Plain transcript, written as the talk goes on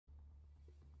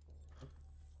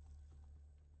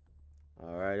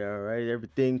all right.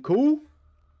 Everything cool?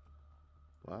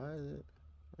 Why is it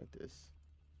like this?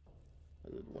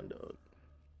 Why is it windowed?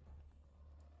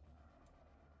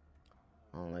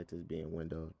 I don't like this being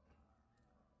windowed.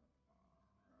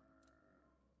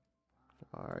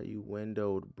 Why are you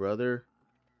windowed, brother?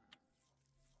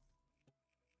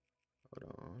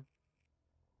 Hold on.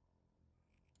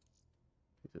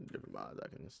 These are different mods I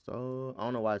can install. I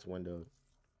don't know why it's windowed.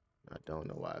 I don't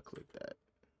know why I clicked that.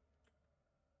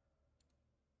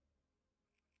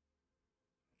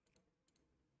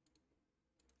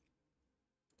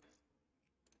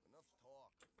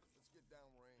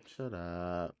 Shut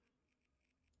up.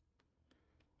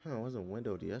 Huh, it wasn't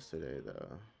windowed yesterday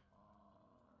though.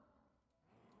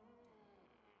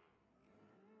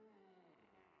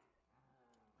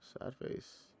 Sad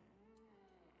face.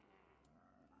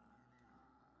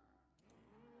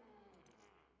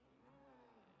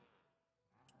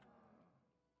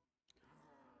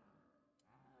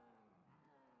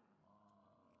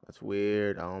 That's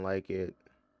weird. I don't like it.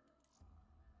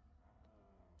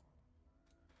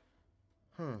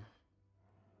 Huh. I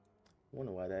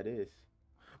wonder why that is.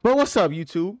 But what's up,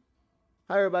 YouTube?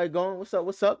 How everybody going? What's up?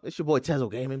 What's up? It's your boy Tezo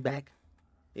Gaming back.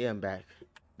 Yeah, I'm back.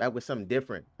 Back with something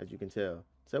different, as you can tell.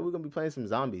 So we're gonna be playing some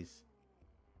zombies.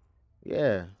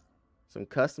 Yeah. Some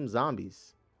custom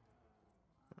zombies.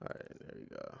 Alright, there we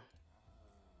go.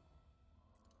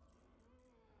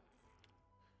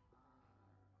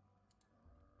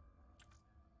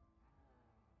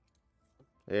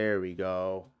 There we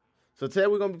go. So today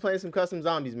we're gonna be playing some custom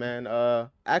zombies, man.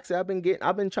 Actually I've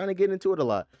been trying to get into it a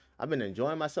lot. I've been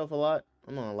enjoying myself a lot.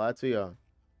 I'm not gonna lie to y'all.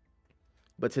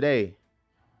 But today,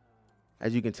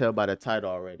 as you can tell by the title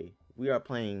already, we are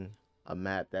playing a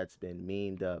map that's been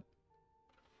memed up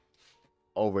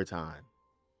over time.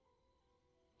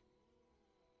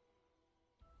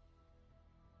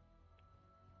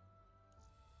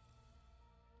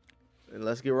 And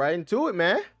let's get right into it,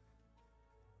 man.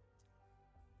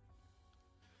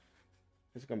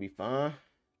 It's gonna be fun.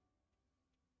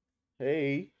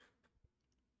 Hey.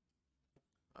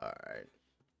 Alright.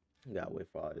 Gotta wait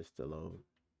for all this to load.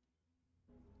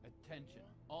 Attention,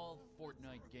 all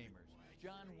Fortnite gamers.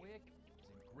 John Wick is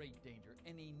in great danger,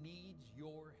 and he needs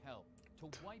your help to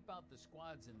wipe out the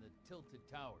squads in the tilted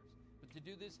towers. But to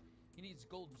do this, he needs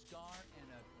Golden Scar and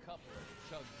a couple of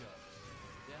chug jugs.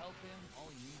 To help him, all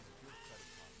he needs is your credit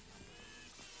card.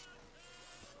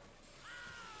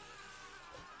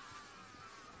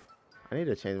 I need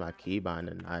to change my keybind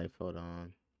to knife. Hold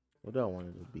on. What do I want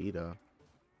it to be though?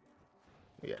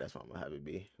 Yeah, that's what I'm gonna have it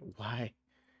be. Why?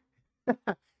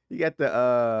 You got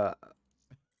the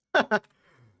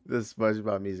the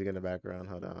SpongeBob music in the background.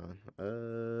 Hold on.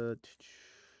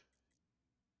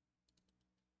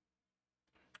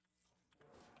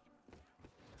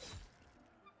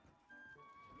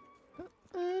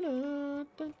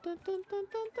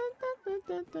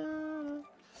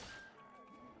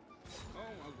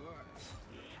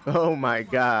 Oh my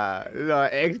god. This is on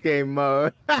X game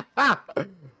mode.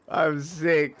 I'm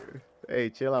sick. Hey,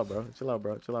 chill out, bro. Chill out,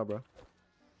 bro. Chill out, bro.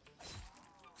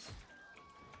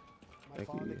 My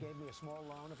father gave me a small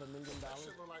loan of $1 million. That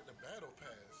shit look like the battle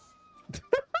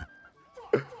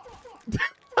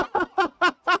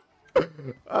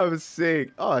pass. I'm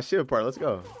sick. Oh, shit part. Let's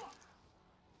go.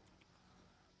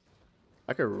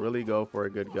 I could really go for a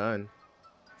good gun.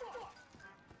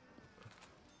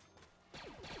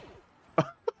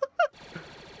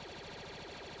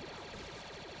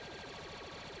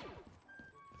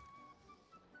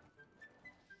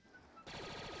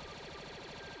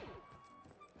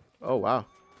 Oh, wow.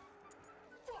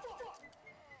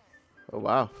 Oh,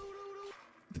 wow.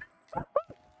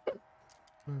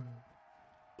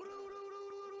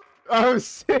 I'm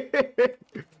sick.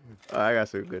 Oh, I got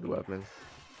some good weapons.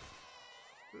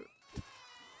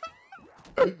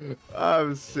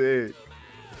 I'm sick.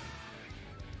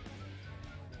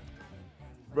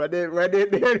 Run it, run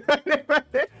it, run it, run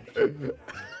it.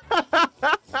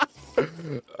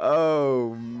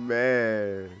 Oh,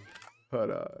 man.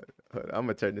 Hold on. I'm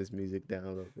gonna turn this music down a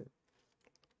little bit.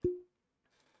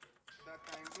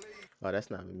 Oh, that's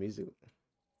not the music.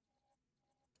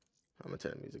 I'm gonna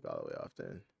turn the music all the way off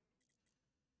then.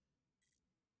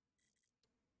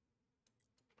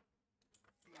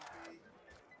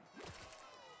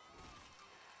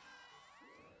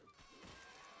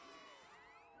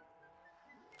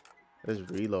 This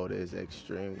reload is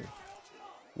extremely.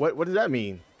 What does that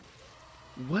mean?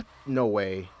 What? No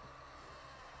way.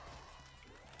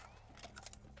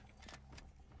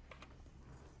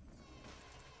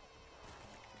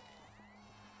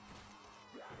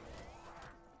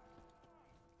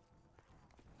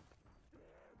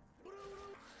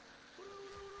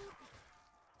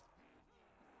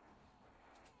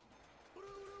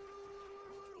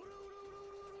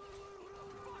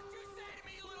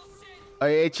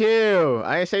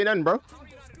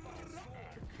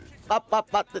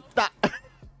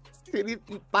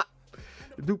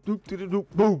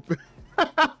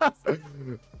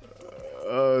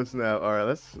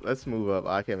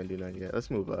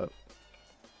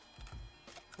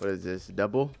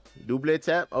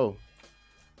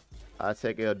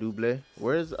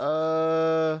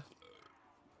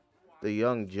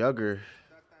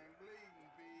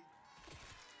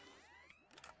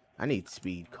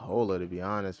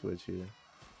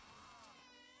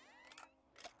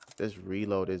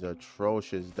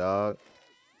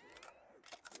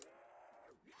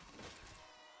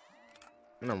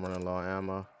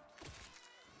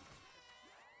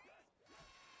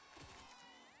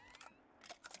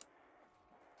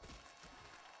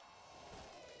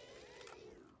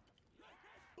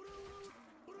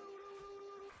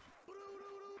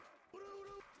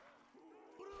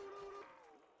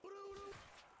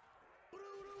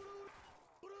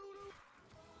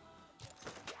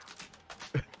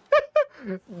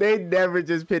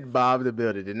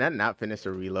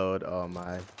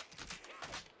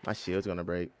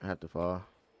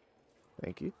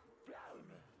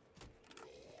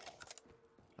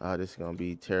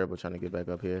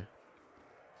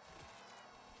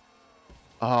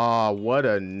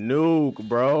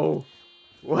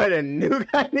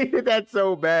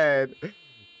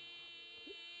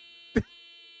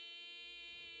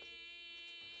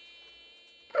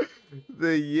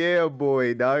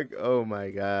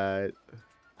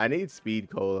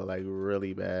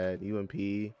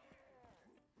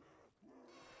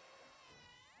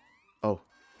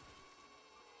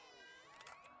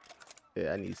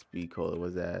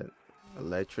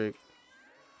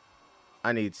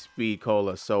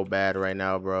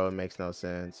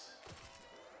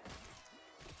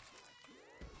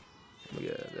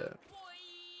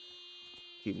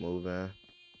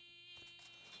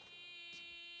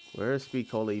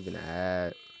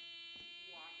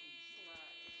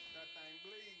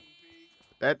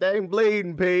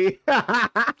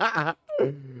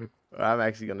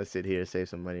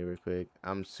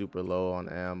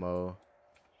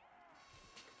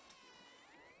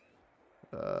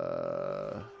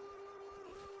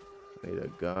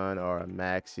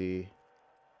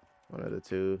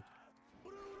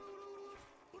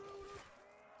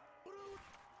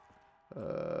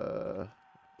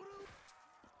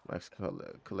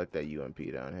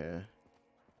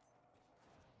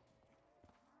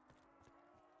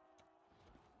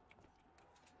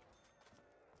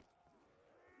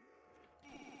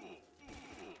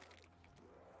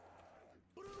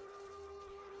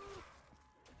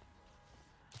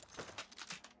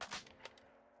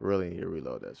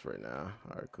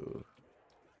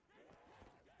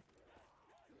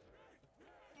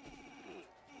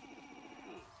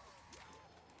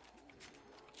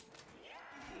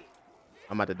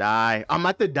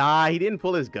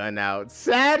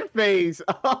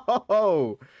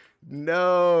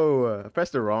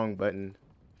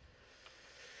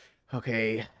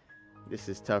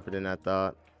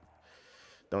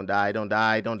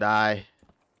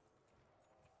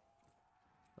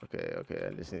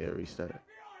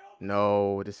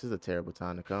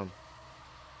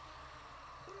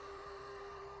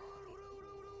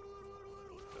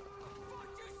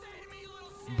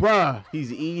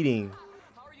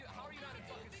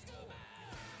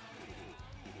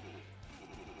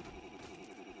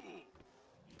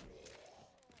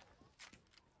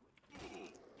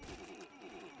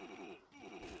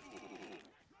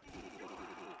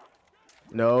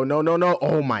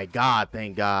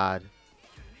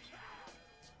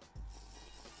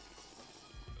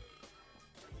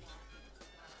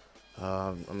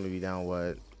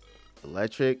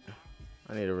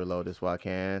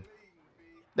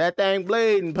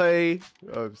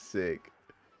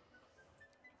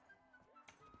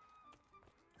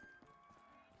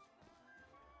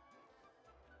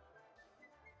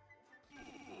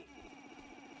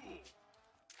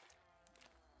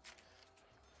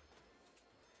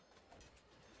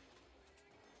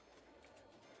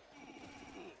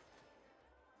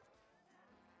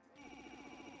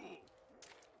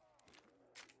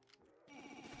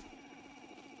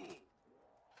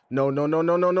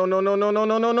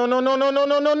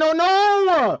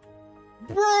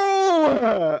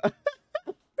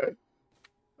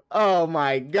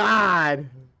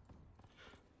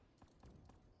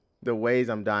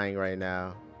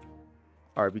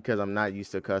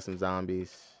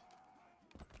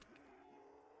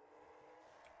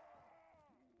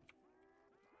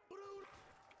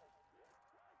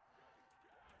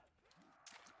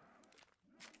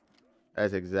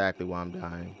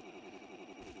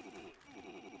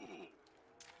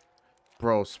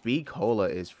 Bro, speed cola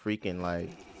is freaking like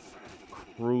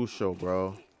crucial,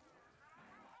 bro.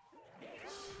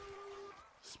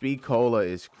 Speed cola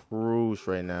is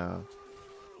crucial right now.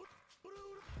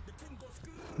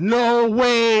 No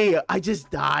way! I just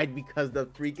died because the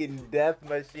freaking death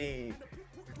machine.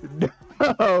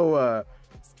 No.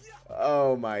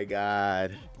 Oh my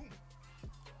god.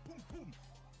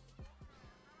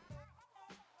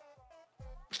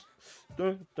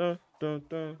 Dun, dun, dun,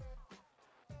 dun.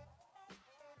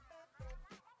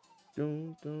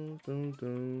 Dun, dun, dun,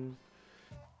 dun.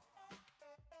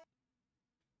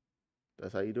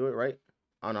 That's how you do it, right?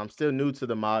 I don't know. I'm still new to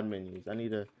the mod menus. I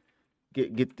need to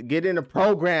get in the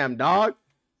program, dog.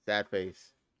 Sad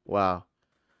face. Wow.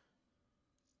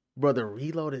 Bro, the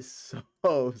reload is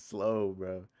so slow,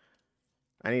 bro.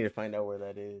 I need to find out where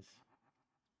that is.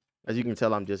 As you can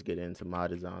tell, I'm just getting into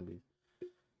modded zombies.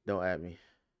 Don't at me.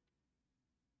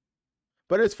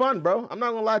 But it's fun, bro. I'm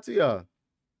not gonna lie to y'all.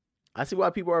 I see why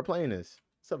people are playing this.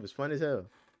 Stuff is fun as hell.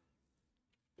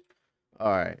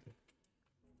 All right.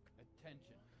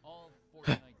 Attention, all Fortnite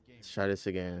gamers. Let's try this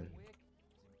again. John Wick is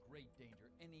in great danger,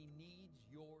 and he needs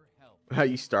your help. How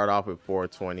you start off with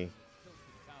 420. Tilted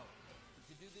tower.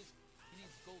 To do this, he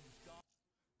needs golden scar.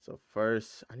 So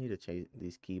first, I need to change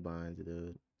these keybinds,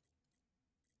 dude.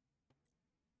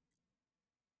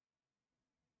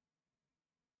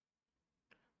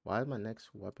 Why is my next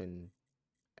weapon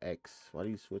X? Why do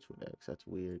you switch with X? That's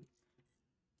weird.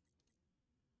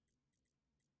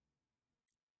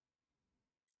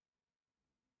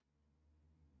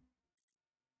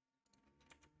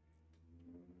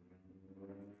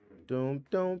 Doom,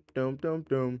 doom, doom, doom,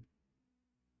 doom.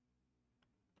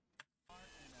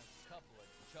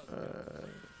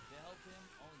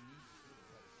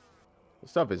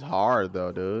 This stuff is hard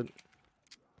though, dude.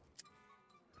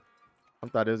 I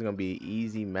thought it was gonna be an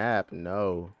easy map.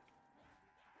 No.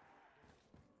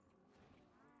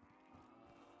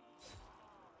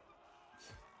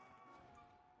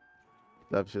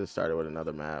 That should have started with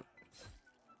another map.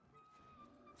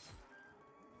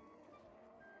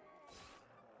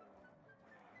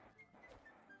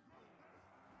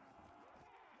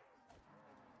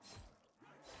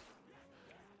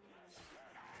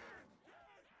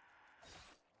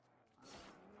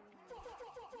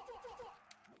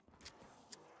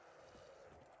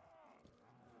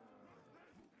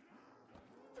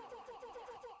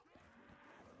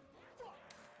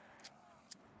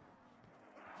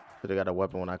 Should have got a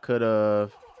weapon when I could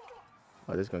have.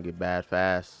 Oh, this is gonna get bad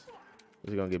fast.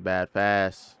 This is gonna get bad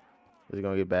fast. This is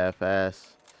gonna get bad fast.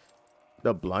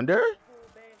 The blunder?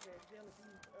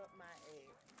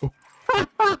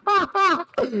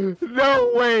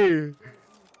 No way.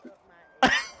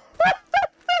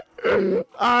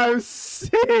 I'm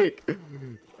sick.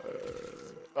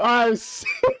 I'm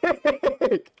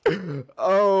sick.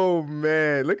 Oh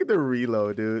man, look at the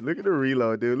reload, dude. Look at the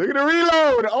reload, dude. Look at the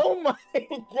reload. Oh my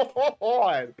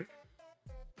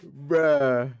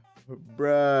god.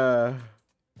 Bruh.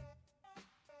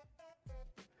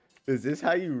 Is this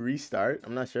how you restart?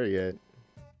 I'm not sure yet.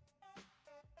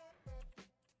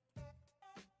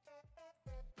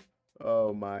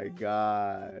 Oh my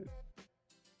god.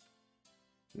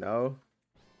 No?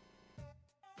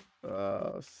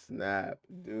 Oh, snap.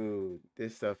 Dude,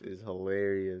 this stuff is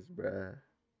hilarious, bruh.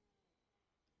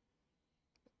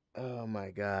 Oh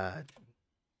my god.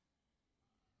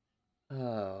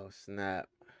 Oh, snap.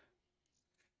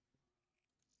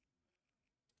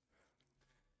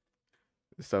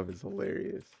 This stuff is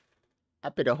hilarious. I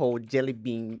put a whole jelly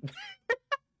bean.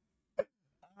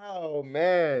 Oh,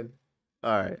 man.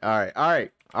 All right.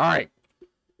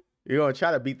 You're gonna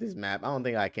try to beat this map. I don't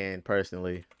think I can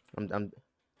personally.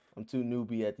 I'm too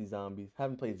newbie at these zombies.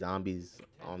 Haven't played zombies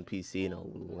on PC in a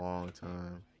long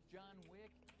time. John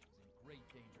Wick is in great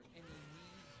danger, and he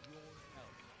needs your help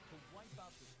to wipe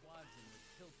out the squads in the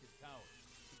tilted tower.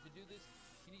 To do this,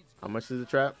 he needs. How much is the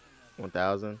trap?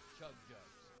 1,000. Chug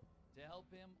jugs. To help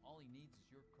him, all he needs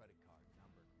is your credit card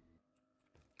number.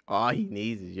 All he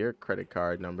needs is your credit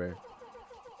card number.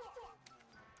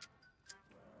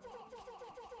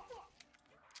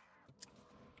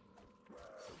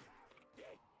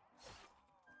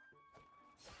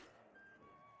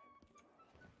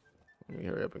 Let me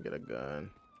hurry up and get a gun.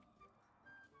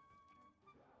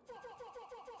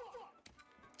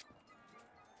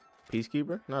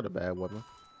 Peacekeeper? Not a bad weapon.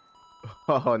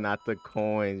 Oh, not the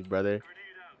coins, brother.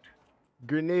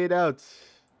 Grenade out.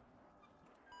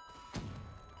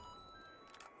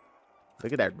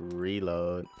 Look at that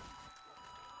reload.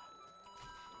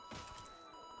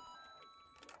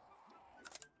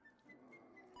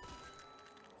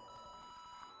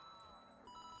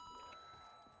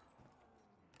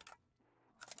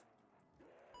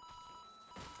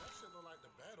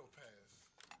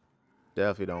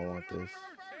 Definitely don't want this.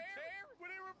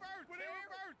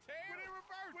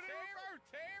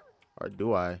 Or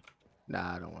do I?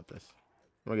 Nah, I don't want this.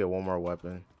 I'm gonna get one more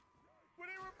weapon.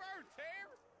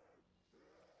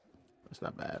 That's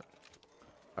not bad.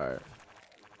 All right.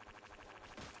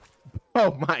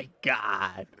 Oh my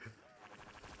God.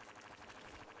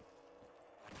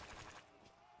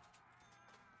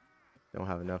 Don't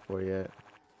have enough for it yet.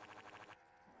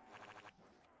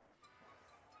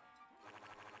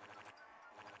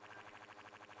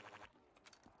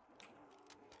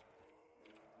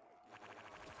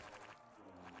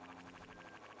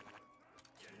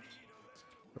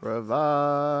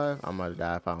 Revive. I'm gonna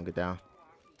die if I don't get down.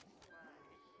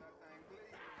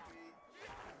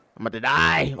 I'm about to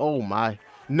die. Oh my.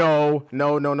 No,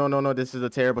 no, no, no, no, no. This is a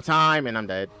terrible time and I'm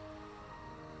dead.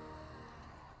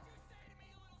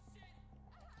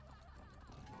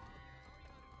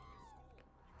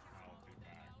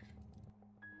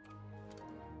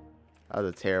 That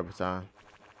was a terrible time.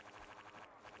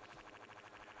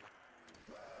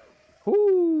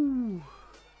 Whoo.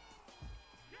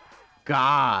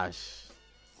 Gosh.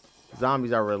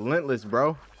 Zombies are relentless,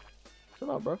 bro.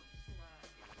 Chill out, bro.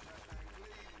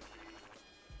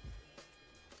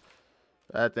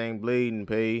 That thing bleeding,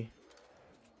 P.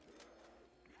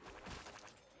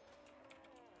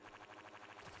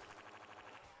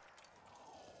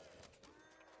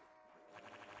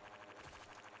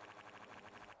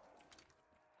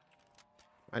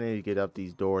 I need to get up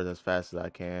these doors as fast as I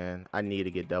can. I need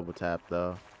to get double tap,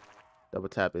 though. Double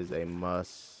tap is a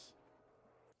must.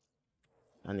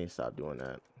 I need to stop doing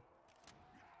that.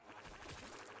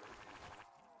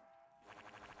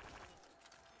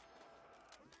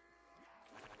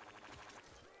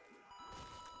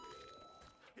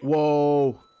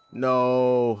 Whoa.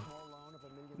 No.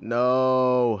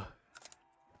 No.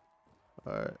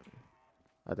 All right.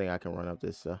 I think I can run up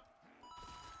this.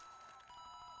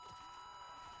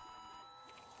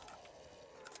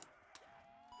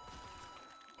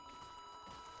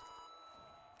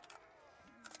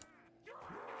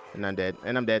 And I'm dead.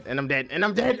 And I'm dead. And I'm dead. And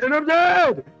I'm dead. And I'm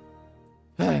dead.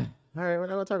 All right, we're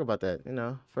not gonna talk about that. You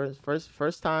know,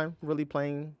 first time really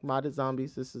playing modded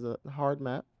zombies. This is a hard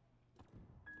map.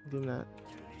 Give me that.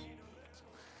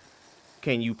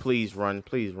 Can you please run?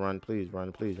 Please run. Please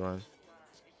run. Please run.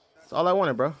 That's all I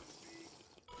wanted, bro.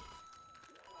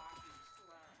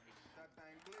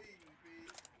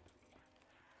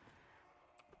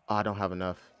 Oh, I don't have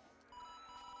enough.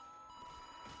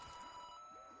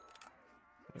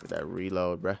 Look at that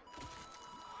reload, bro.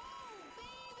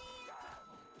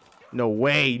 No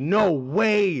way. No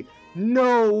way.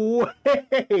 No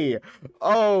way.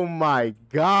 Oh my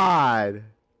God.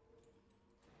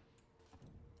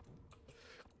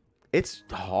 It's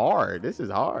hard. This is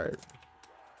hard.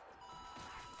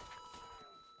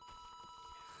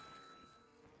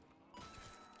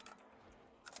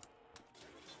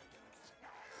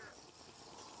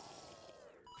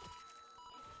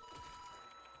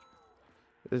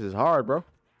 This is hard, bro.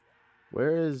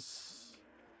 Where is...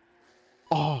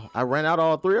 Oh, I ran out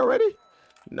all three already?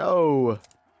 No.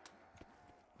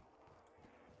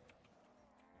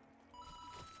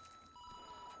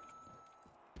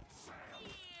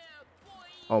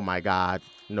 Oh my God.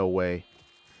 No way.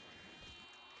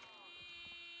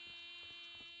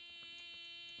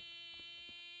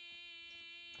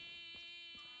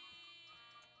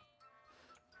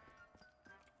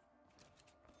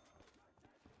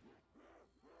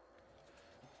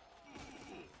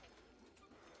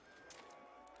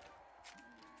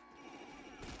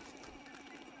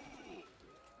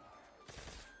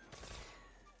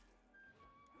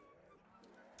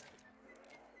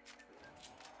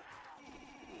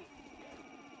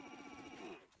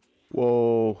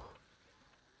 Whoa.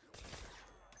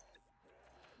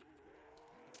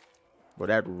 Bro,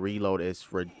 that reload is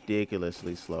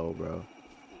ridiculously slow, bro.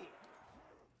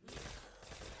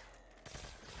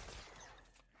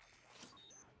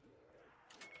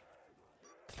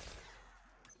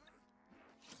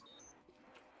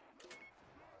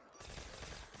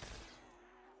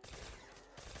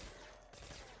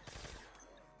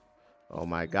 Oh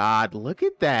my God, look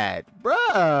at that,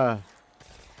 bruh.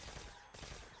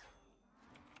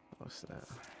 Oh snap.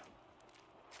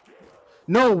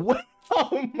 No way.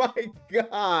 Oh my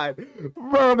God,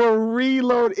 bro, the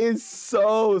reload is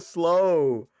so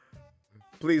slow.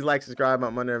 Please like, subscribe.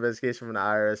 I'm under investigation from the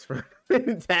IRS for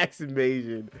tax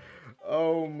evasion.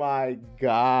 Oh my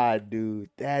God, dude,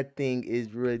 that thing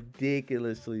is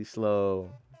ridiculously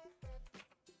slow.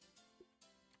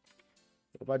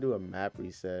 If I do a map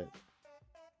reset,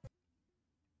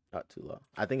 not too low.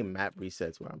 I think a map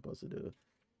reset's what I'm supposed to do.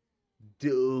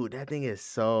 Dude, that thing is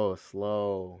so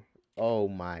slow. Oh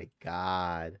my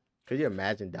god. Could you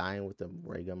imagine dying with the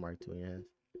ray gun Mark II in your hands?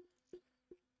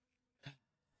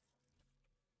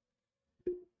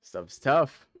 Stuff's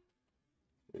tough.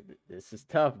 This is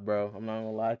tough, bro. I'm not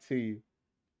gonna lie to you.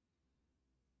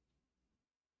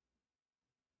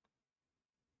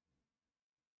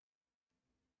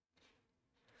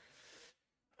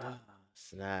 Ah,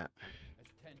 snap.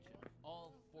 Attention,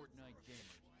 all Fortnite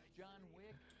gamers. John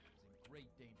Wick is in great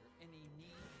danger, and he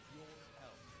needs your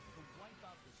help to wipe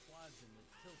out the squads in the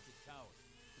tilted towers.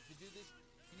 But to do this,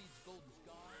 he needs Golden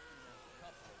Scar and a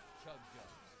couple of chug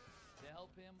jugs. To help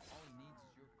him, all he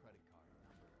needs is your credit card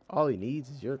number. All he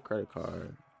needs is your credit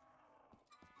card.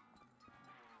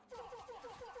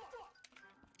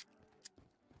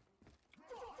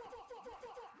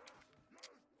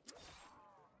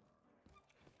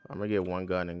 I'm gonna get one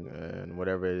gun and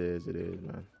whatever it is,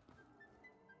 man.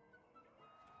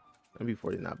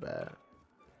 MB40 not bad.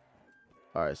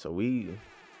 All right, so we.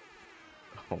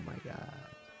 Oh my god.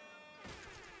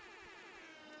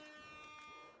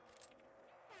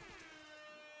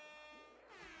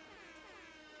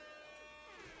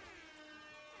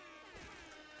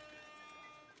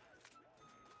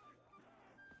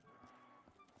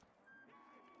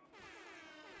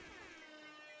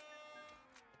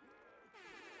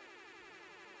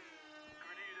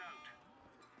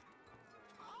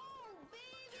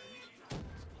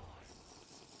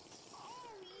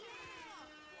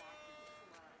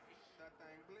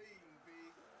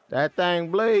 That thing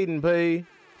bleeding, P.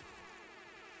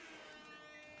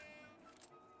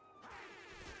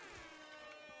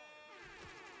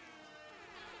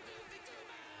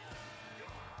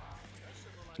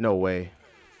 No way.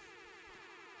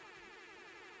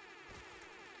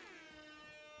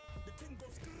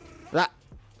 Ah.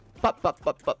 Pop, pop,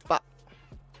 pop, pop, pop.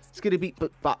 Skitty beat,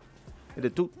 pop, pop. And the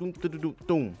doom, doom, doom, doom,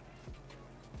 doom.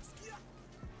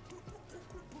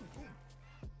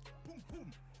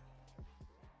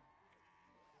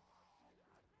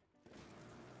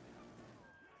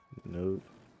 Nope.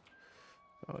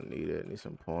 I don't need it. Need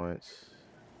some points.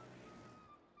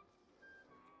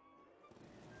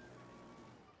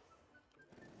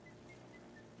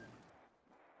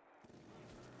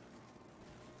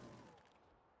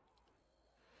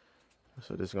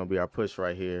 So this is gonna be our push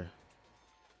right here.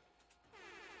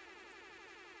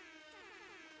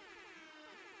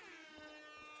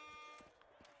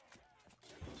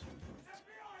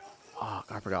 Oh,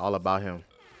 I forgot all about him.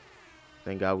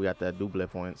 Thank God we got that double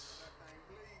points.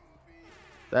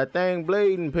 That thing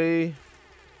bleeding, P.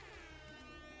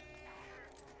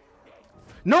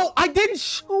 No, I didn't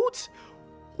shoot.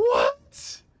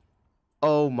 What?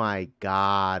 Oh my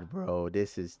God, bro.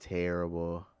 This is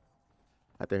terrible.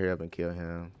 I have to hurry up and kill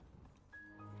him.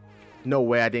 No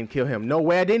way I didn't kill him. No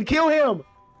way I didn't kill him.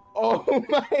 Oh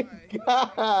my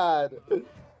God.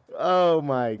 Oh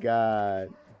my God.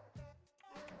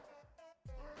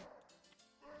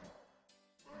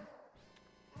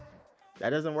 That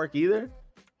doesn't work either?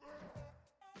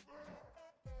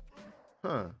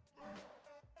 Huh.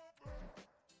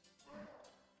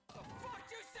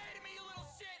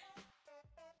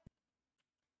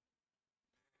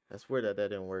 That's weird that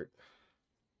didn't work.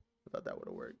 I thought that would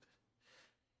have worked.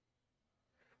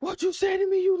 What you say to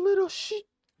me, you little shit?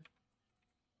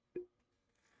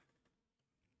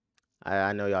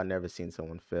 I know y'all never seen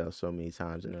someone fail so many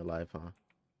times in their life, huh?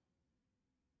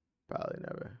 Probably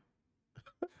never.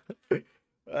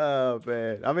 Oh,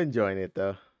 man. I'm enjoying it,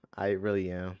 though. I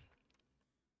really am.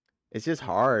 It's just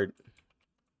hard.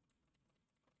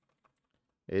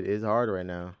 It is hard right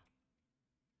now.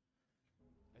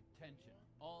 Attention,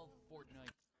 all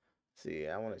Fortnite. See,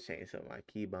 I want to change some of my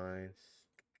keybinds.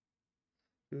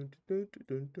 Dun, dun,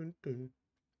 dun, dun, dun,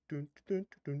 dun, dun,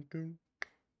 dun, dun.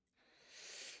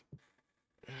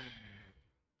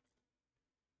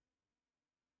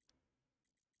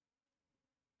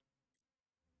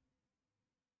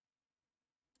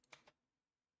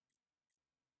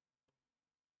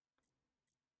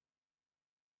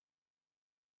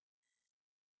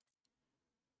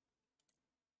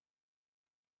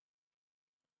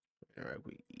 All right,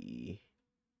 we E.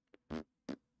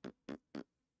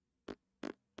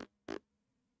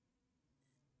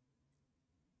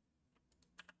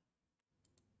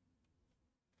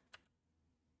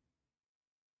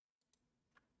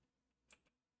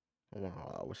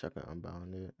 Oh, I wish I could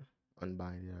unbound it.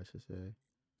 Unbind it, I should say.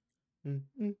 Doom,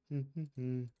 doom,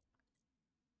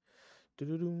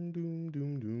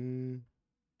 doom, doom.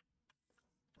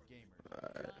 Gamers.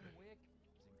 John Wick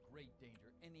is in great danger,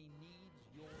 and he needs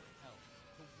your help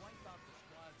to wipe out the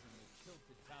squads in the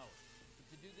tilted towers. But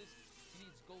to do this, he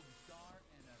needs Golden Scar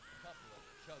and a couple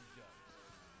Chug Jugs.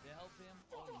 To help him,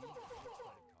 all you need is your credit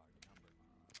card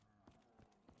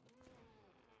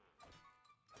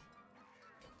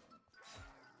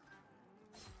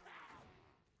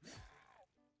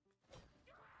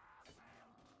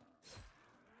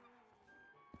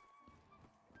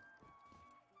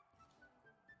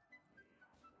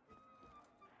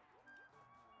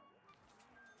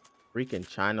number. Freaking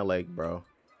China Lake, bro.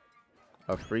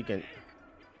 A freaking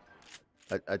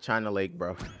a China Lake,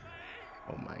 bro.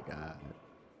 Oh my god.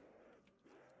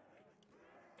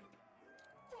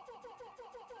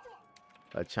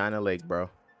 A China Lake, bro.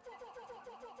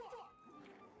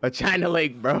 A China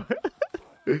Lake, bro.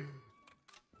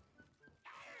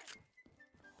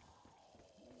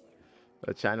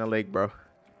 A China Lake, bro.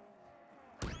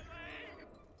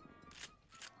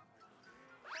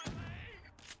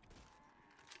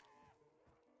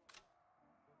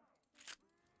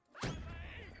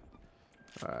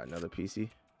 Alright, another PC.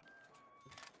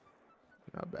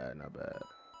 Not bad, not bad.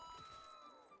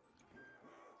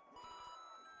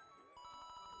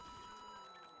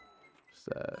 What's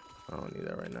that? I don't need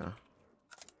that right now.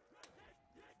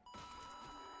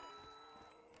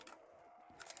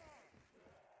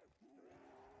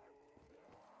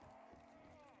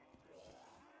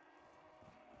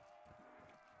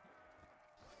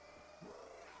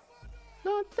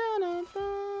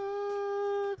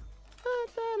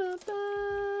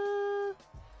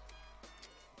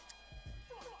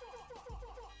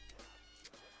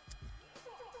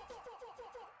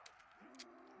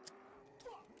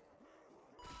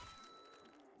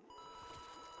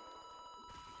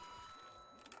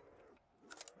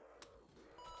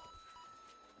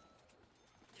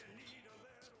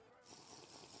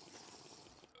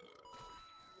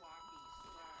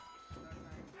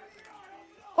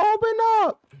 Open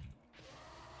up!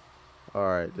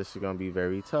 Alright, this is gonna be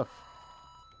very tough.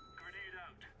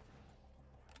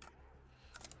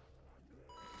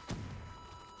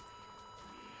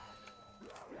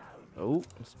 Oh,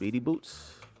 speedy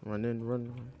boots. Run in,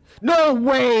 run. No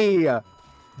way!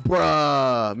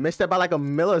 Bruh. Missed that by like a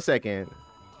millisecond.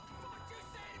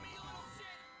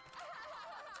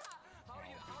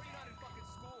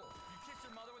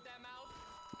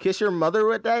 Kiss your mother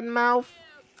with that mouth?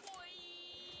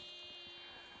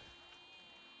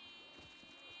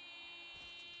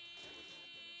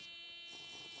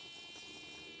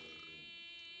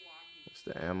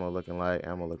 What's the ammo looking like?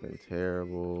 Ammo looking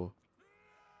terrible.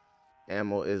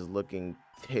 Ammo is looking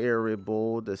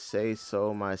terrible, to say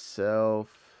so myself.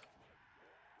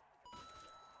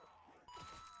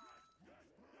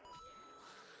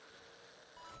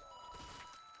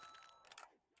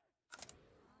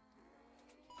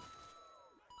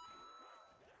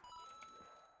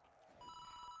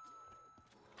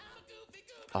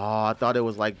 Oh, I thought it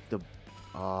was like the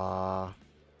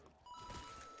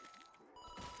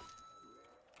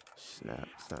snap,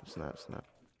 snap, snap, snap.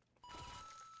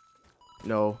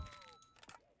 No.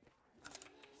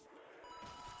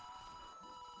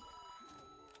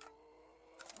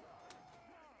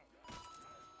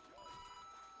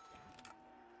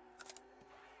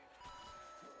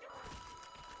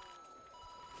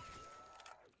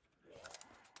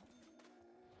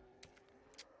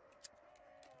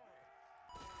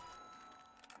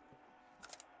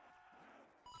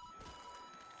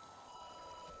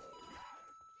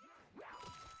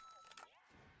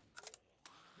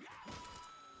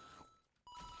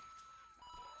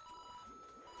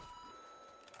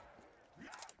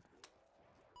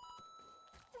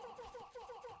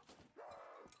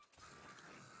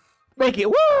 Make it,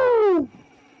 woo!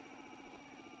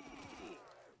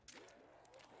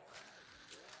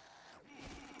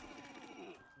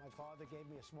 My father gave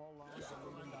me a small loan of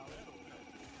 $1 million.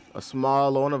 A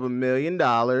small loan of $1 million.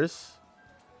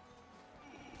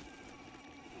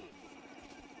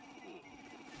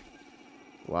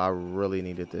 Wow, I really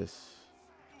needed this.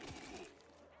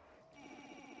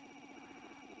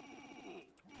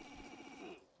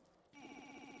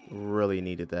 Really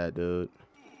needed that, dude.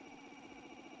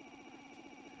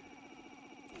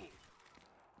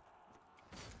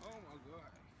 Oh my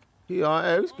god. He on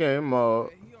X game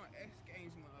mode. He on X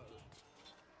Games mode.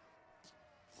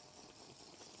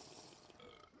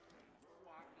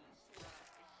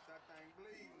 That thing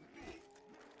bleeding, big.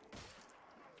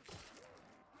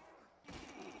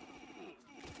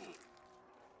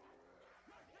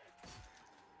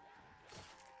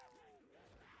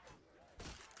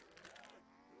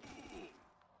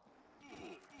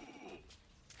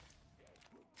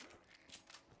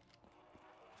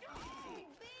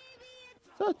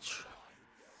 Such.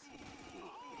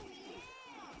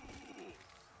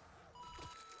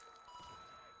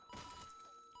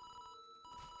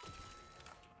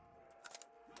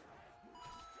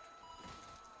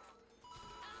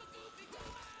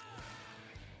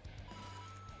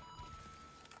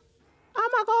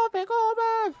 it,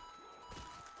 Coleman.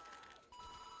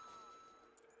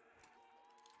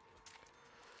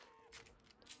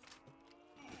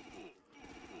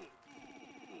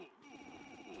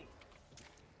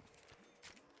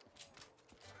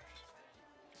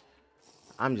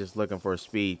 I'm just looking for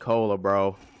speed cola,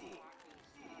 bro.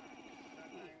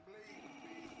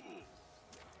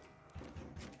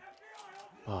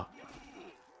 Oh.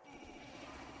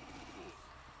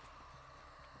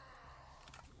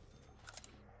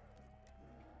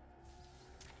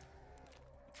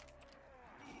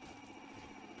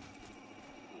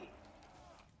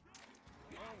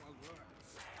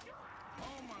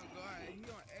 Oh my god, he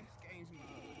on X Games mode.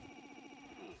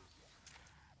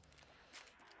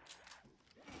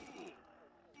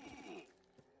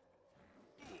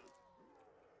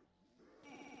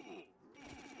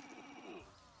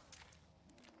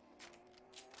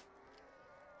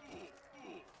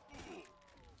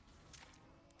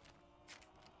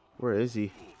 Where is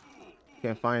he?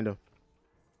 Can't find him.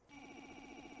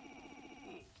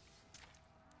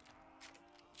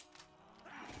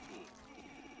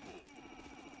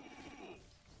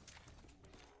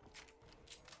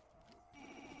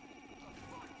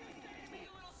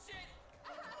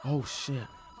 Oh shit. My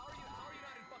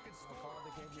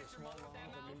father gave me a small loan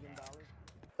of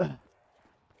 $1 million.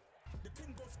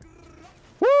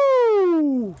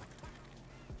 Woo!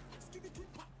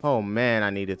 Oh man, I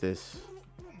needed this.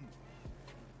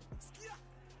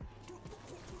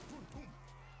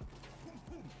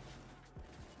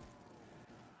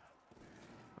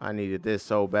 I needed this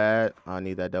so bad. I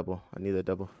need that double. I need that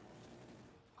double.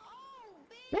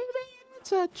 Baby,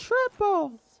 it's a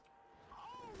triple.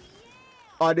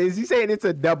 Oh, is he saying it's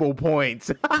a double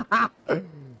point?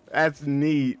 That's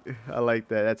neat. I like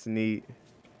that. That's neat.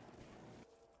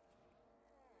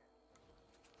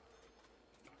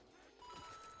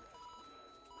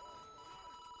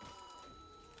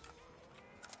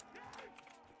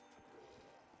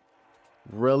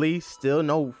 Really? Still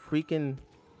no freaking...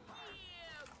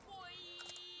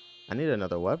 I need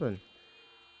another weapon.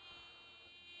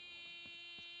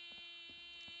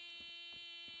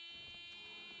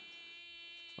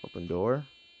 Open door.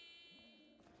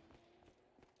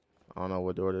 I don't know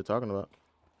what door they're talking about.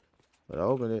 But I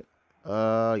opened it.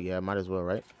 Yeah, might as well,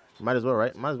 right? Might as well,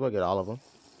 right? Might as well get all of them.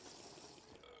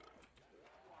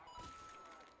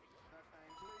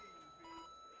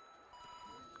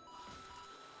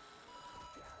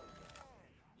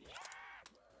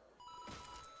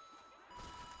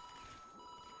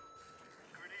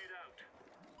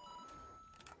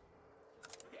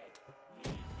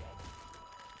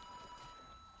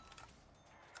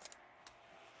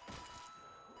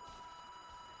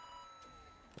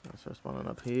 Start spawning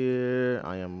up here.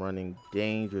 I am running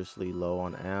dangerously low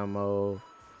on ammo.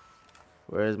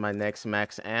 Where's my next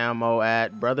max ammo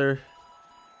at, brother?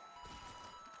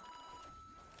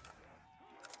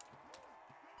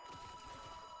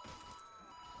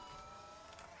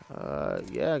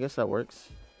 Yeah, I guess that works.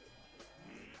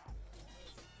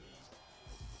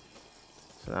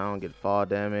 So I don't get fall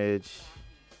damage.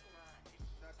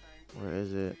 Where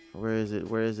is it? Where is it?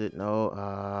 Where is it? No,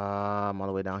 I'm all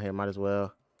the way down here. Might as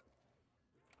well.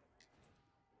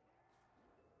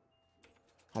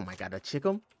 Oh my god, that chick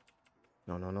him?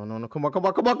 No, no, no, no, no. Come on, come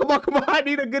on, come on, come on, come on. I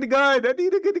need a good gun. I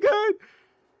need a good gun.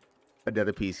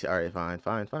 Another piece. All right, fine,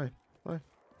 fine, fine, fine.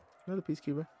 Another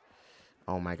peacekeeper.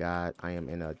 Oh my god, I am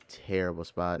in a terrible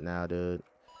spot now, dude.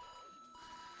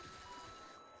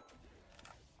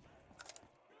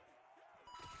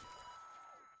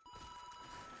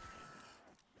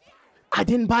 I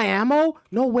didn't buy ammo?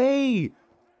 No way.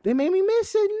 They made me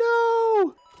miss it.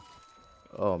 No.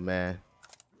 Oh man.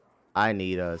 I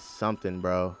need a something,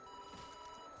 bro.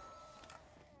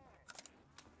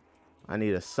 I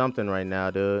need a something right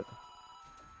now, dude.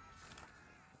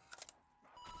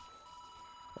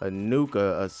 A nuke,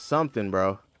 a something,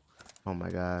 bro. Oh my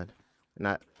god.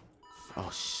 Not. Oh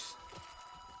sh.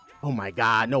 Oh my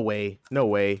god. No way. No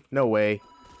way. No way.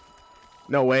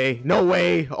 No way. No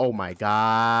way. Oh my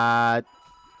god.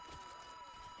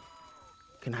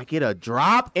 Can I get a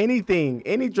drop? Anything.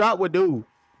 Any drop would do.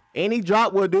 Any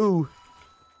drop will do.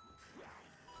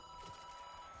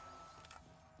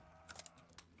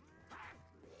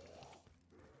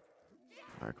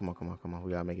 All right, come on, come on, come on.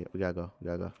 We gotta make it. We gotta go. We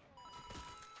gotta go.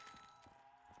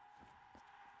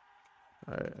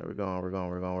 All right, we're going. We're going.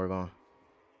 We're going. We're going.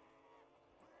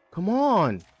 Come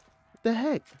on. What the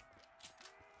heck?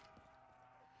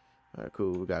 All right,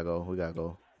 cool. We gotta go. We gotta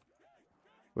go.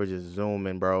 We're just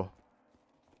zooming, bro.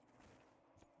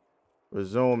 We're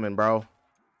zooming, bro.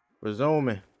 We're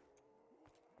zooming.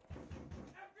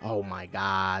 Oh my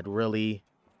god, really?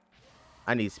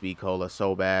 I need speed cola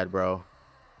so bad, bro.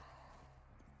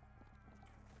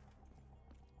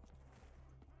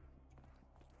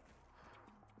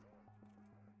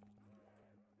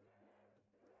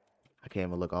 I can't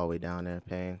even look all the way down there,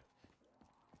 Pain.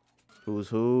 Who's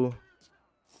who?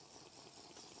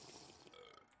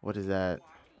 What is that?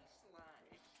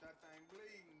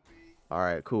 All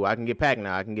right, cool. I can get packed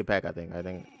now. I can get packed, I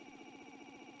think.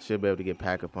 Should be able to get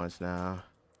Pack-a-Punch now.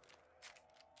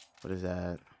 What is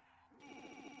that?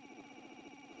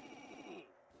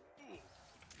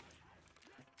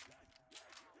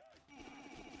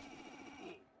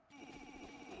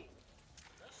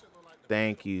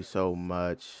 Thank you so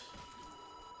much.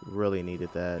 Really needed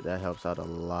that. That helps out a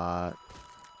lot.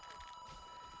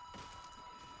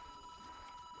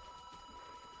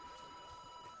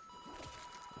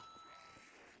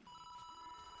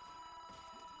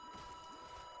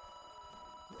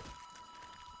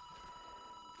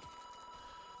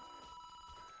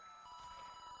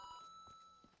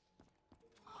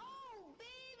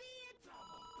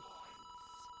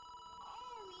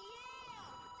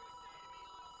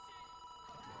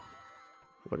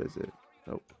 What is it?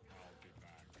 Nope.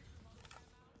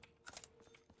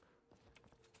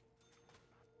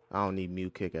 I don't need Mule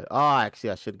Kick. Oh,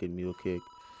 actually, I should get Mule Kick.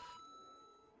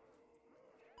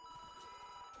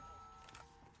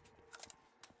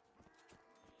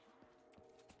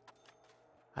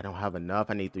 I don't have enough.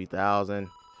 I need 3,000.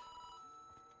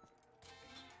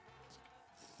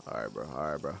 All right, bro.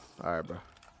 All right, bro. All right, bro.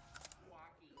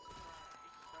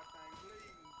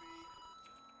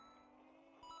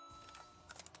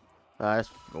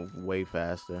 That's way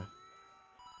faster.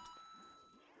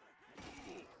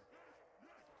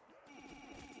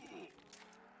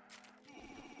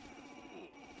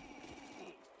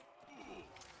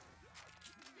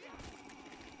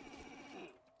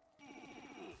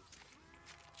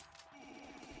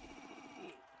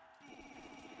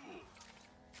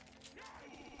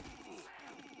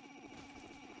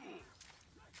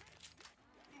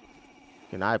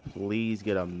 Can I please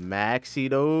get a maxi,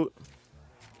 dude?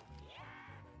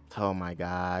 Oh my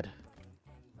god.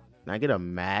 Can I get a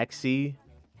maxi?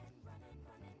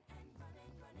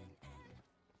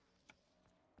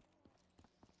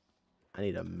 I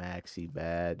need a maxi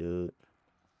bad, dude.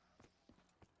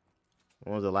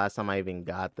 When was the last time I even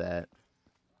got that?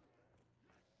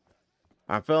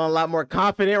 I'm feeling a lot more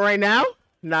confident right now.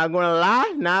 Not gonna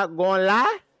lie. Not gonna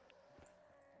lie.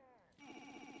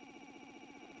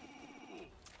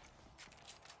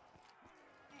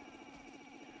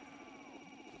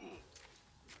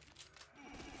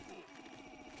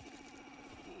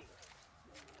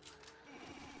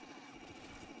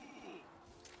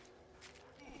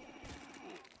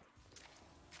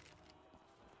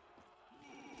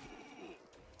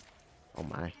 Oh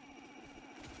my.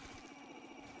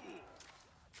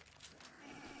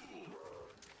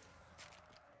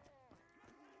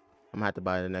 I'm gonna have to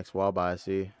buy the next wall buy,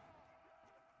 see.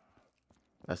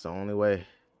 That's the only way.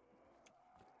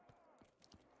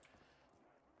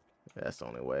 That's the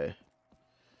only way.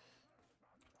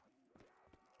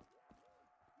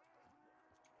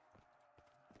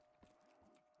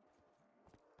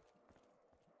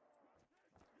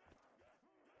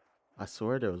 I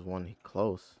swear there was one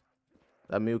close.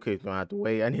 That Mule Kick's gonna have to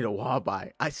wait. I need a wall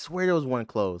buy. I swear there was one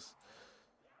close.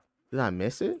 Did I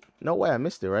miss it? No way, I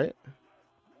missed it, right?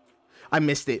 I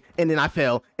missed it, and then I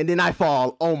fell, and then I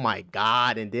fall. Oh my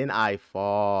god, and then I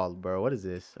fall, bro. What is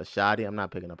this? A shoddy? I'm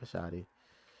not picking up a shoddy.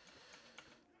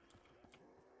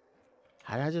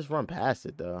 How did I just run past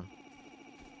it, though?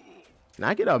 Can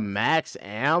I get a max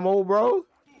ammo, bro?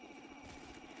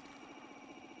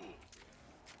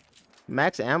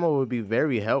 Max ammo would be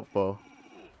very helpful.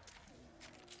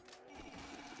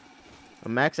 A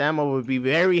max ammo would be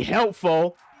very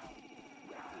helpful.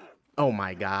 Oh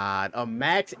my god. A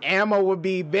max ammo would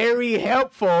be very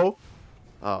helpful.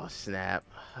 Oh, snap.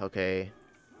 Okay.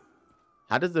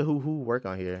 How does the hoo-hoo work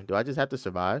on here? Do I just have to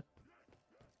survive?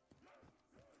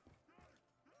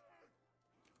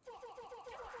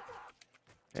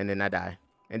 And then I die.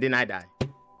 And then I die.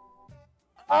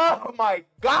 Oh my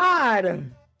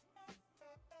god!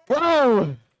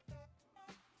 Bro!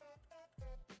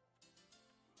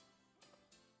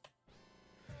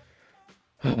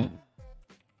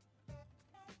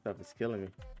 Stuff is killing me.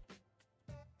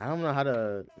 I don't know how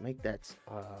to make that.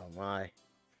 Oh my.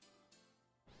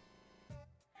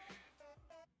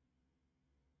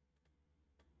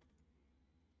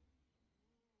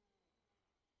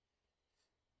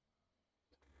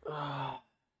 Ah.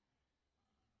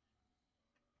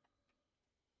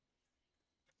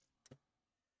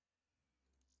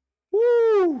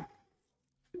 Woo!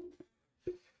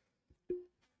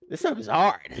 This stuff is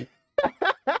hard.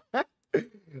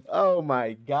 Oh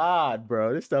my god,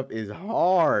 bro. This stuff is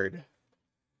hard.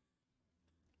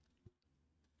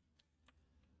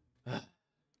 Attention,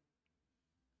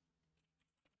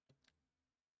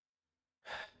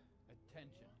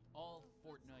 all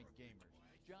Fortnite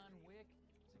gamers. John Wick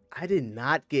is I did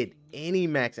not get any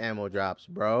max ammo drops,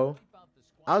 bro.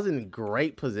 I was in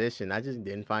great position. I just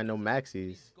didn't find no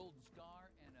maxis. Golden Scar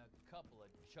and a couple of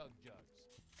chug jugs.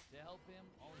 To help him,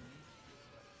 all he needs is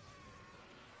your credit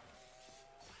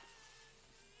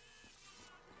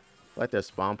card. Like the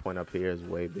spawn point up here is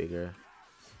way bigger.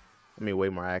 I mean, way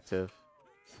more active.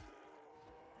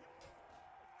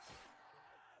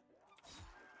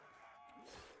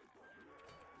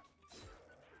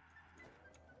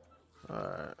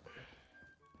 Alright.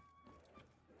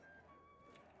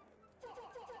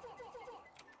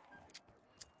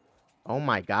 Oh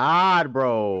my god,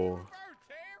 bro.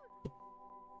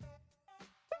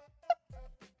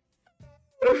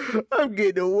 I'm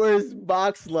getting the worst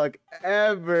box luck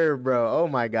ever, bro. Oh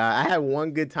my god. I had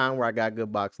one good time where I got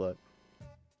good box luck.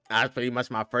 That's pretty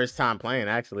much my first time playing,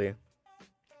 actually.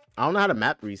 I don't know how to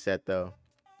map reset, though.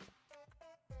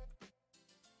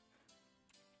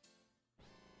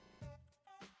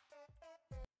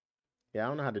 Yeah, I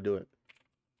don't know how to do it.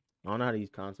 I don't know how to use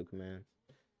console commands.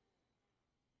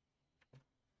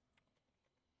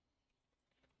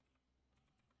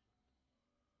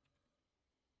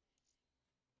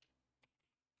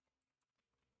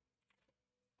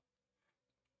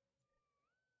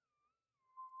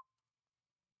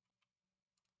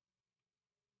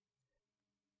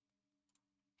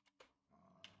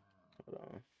 Hold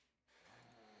on.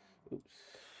 Oops.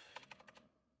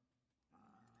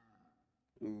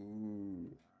 Ooh.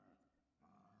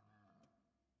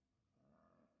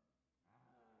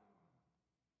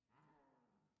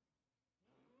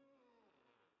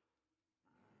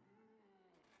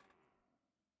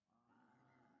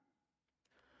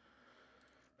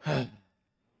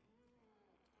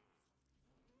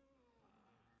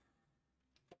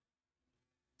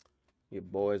 Your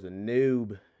boy's a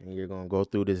noob, and you're gonna go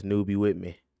through this newbie with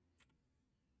me.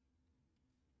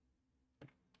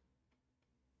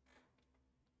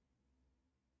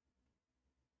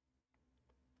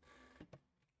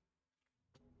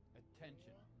 Attention,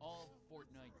 all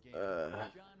Fortnite gamers.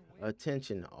 John Wick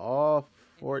Attention, all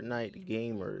Fortnite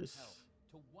gamers.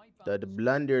 to wipe out The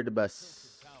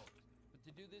blunderbuss. tilted towers. But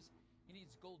to do this, he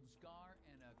needs Golden Scar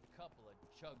and a couple of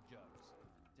chug jugs.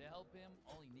 To help him,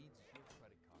 all he needs is your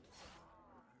credit card.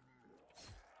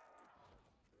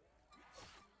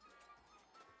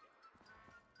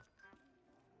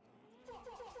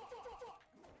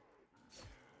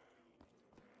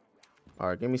 All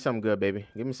right, give me something good, baby.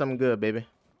 Give me something good, baby.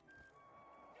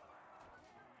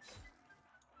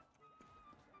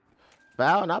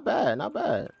 Foul, not bad, not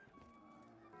bad.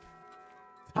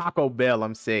 Taco Bell,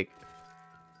 I'm sick.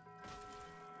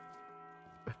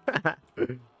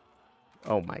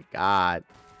 Oh my god.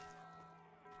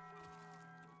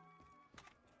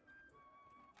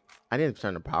 I need to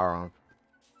turn the power on.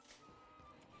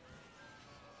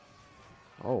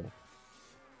 Oh.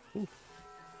 Ooh.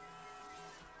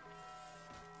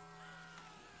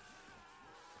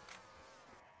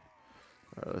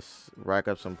 All right, let's rack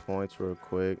up some points real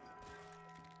quick.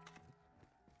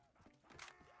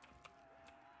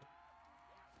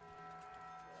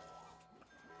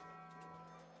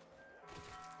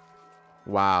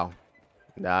 Wow.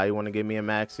 Now you want to give me a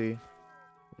maxi?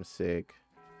 I'm sick.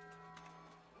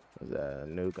 Is that a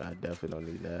nuke? I definitely don't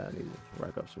need that. I need to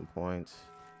rack up some points.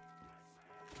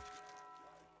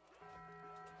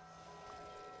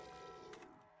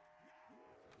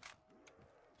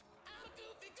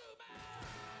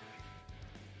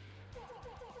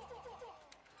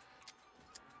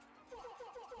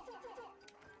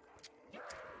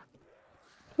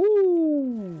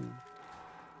 Woo!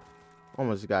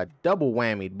 Almost got double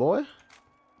whammied, boy.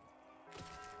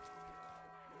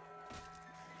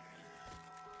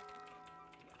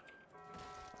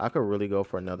 I could really go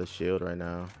for another shield right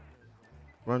now.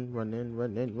 Run, run in,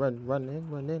 run in, run, run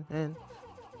in, run in, and.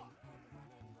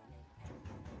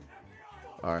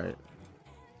 All right.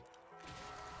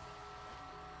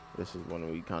 This is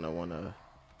when we kind of want to.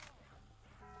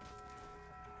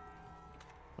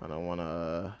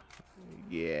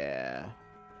 Yeah.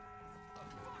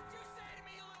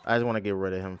 I just want to get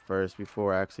rid of him first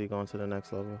before actually going to the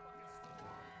next level.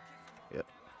 Yep.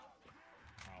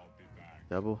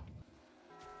 Double.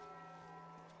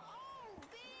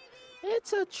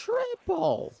 It's a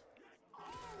triple.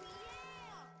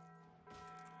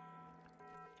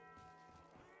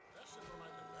 That shit look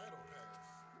like the battle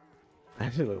pass.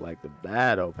 That should look like the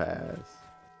battle pass.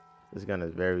 This gun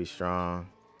is very strong.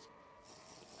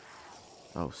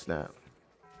 Oh, snap.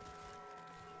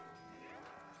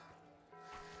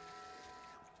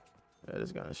 Yeah,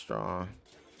 this gun is strong.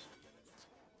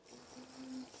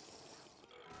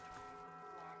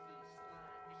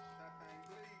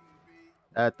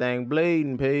 That thing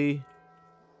bleeding, P.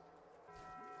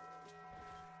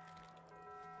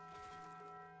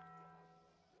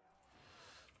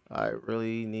 I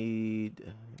really need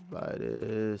to buy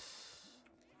this.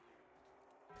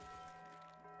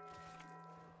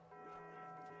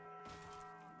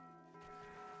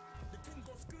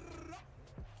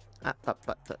 Ah, ah,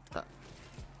 ah, ah, ah.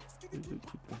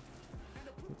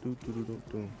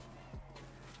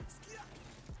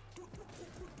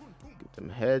 Get them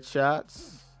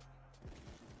headshots.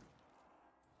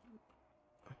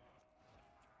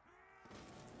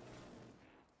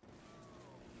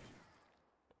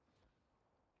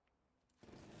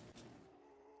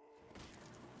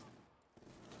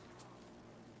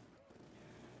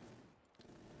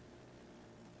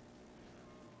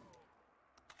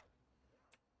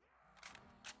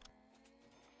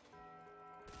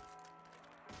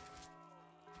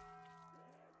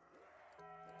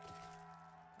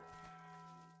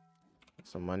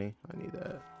 Some money. I need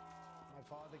that. My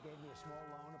father gave me a small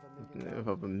loan of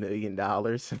Of $1 million.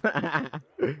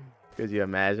 Could you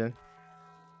imagine?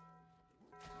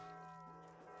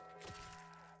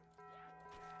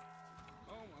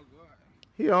 Oh my god.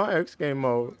 He on X game Oh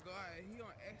mode. my god, he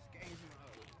on X Games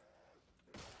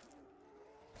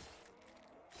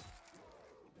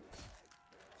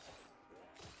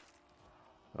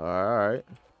mode. All right.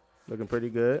 Looking pretty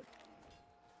good.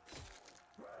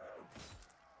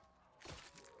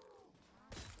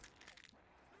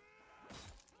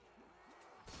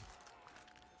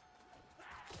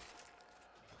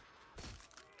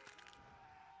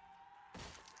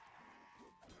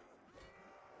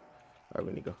 All right,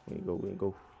 we need to go. We need to go. We need to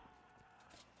go.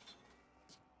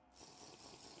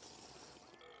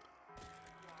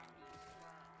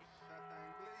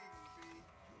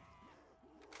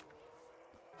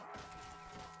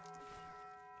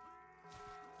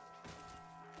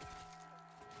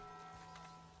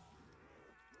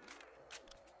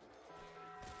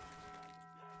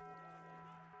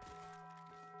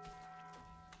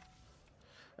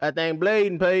 That thing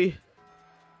bleeding, P.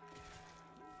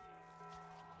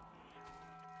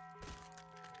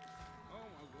 Oh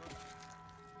my god.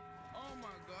 Oh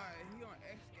my god, he on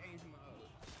X Games mode.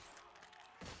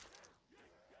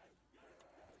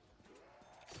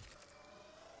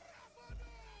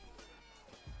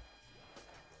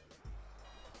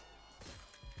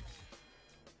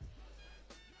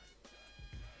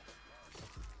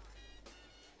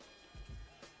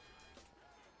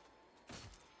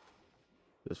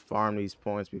 Just farm these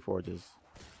points before just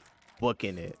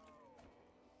booking it.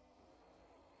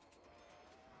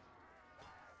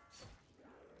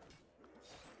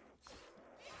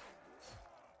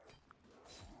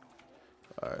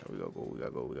 All right, we gotta go. We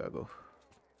gotta go. We gotta go.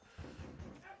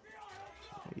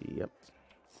 Yep.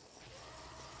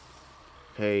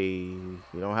 Hey, you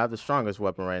don't have the strongest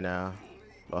weapon right now,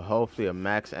 but hopefully a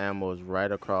max ammo is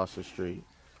right across the street.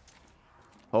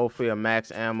 Hopefully a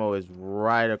max ammo is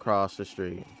right across the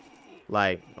street.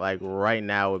 Like right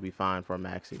now would be fine for a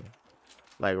maxi.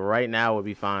 Like right now would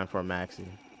be fine for a maxi.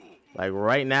 Like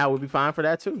right now would be fine for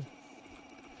that too.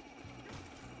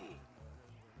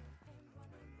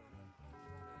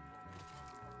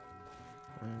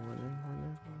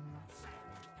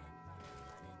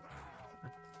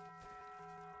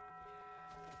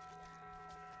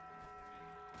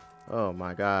 Oh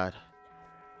my god.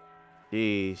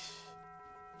 Jeez.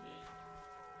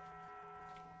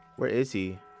 Where is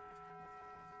he?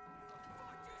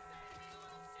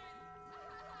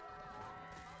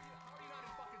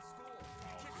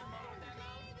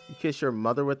 You kiss your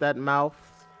mother with that mouth?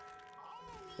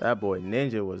 That boy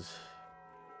Ninja was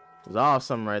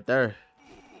awesome right there.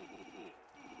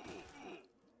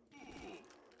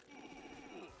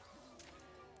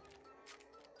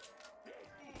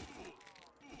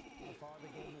 My father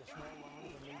gave me a small loan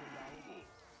of $1 million.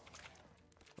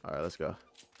 All right, let's go.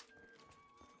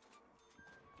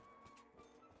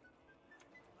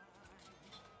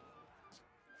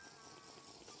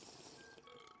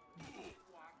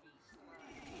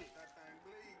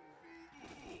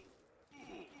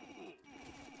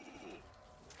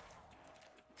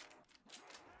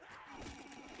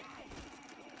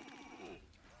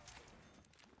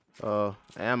 Oh,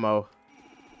 ammo.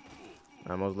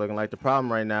 Ammo's looking like the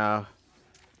problem right now.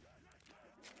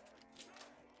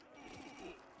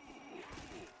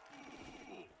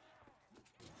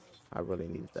 I really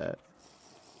need that.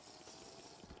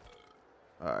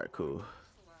 All right, cool.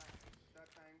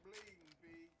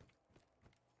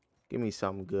 Give me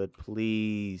something good,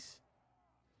 please.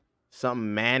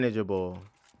 Something manageable,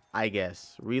 I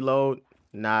guess. Reload,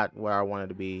 not where I wanted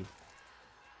to be,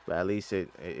 but at least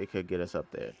it could get us up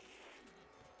there.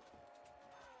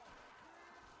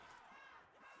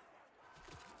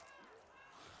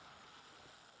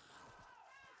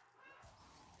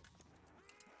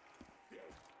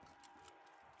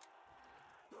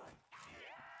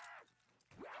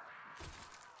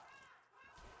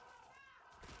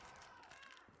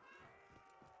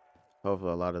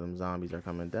 Hopefully a lot of them zombies are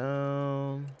coming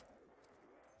down.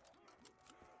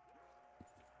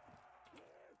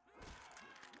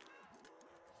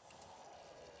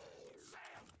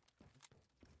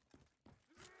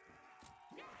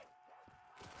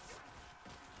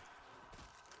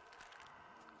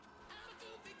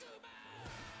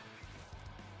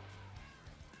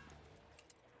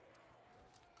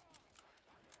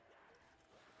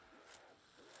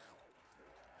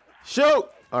 Shoot!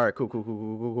 All right,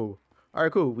 cool. All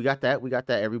right, cool. We got that.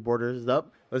 Every border is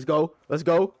up. Let's go.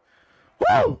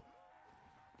 Woo!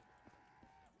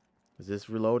 Is this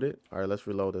reloaded? All right, let's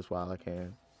reload this while I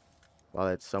can. While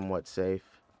it's somewhat safe.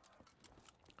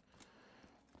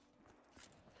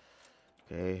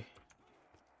 Okay.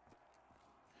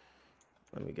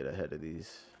 Let me get ahead of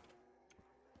these.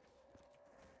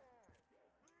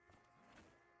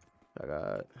 I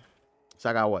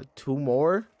got what? Two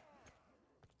more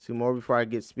before I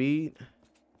get speed.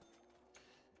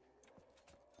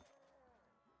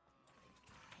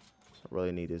 I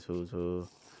really need this who's who.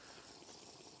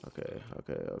 Okay.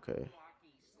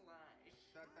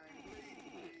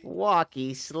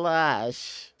 Walkie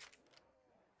slash.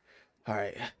 All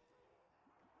right.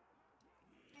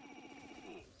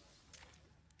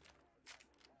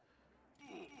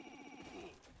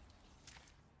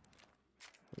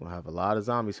 We'll have a lot of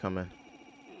zombies coming.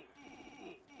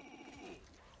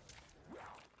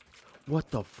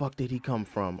 What the fuck did he come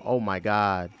from? Oh my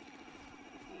god.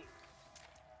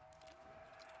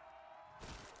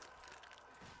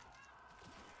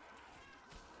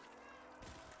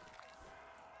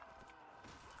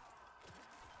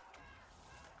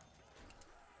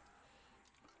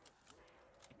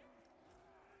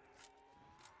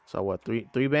 So what?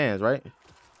 Three bands, right?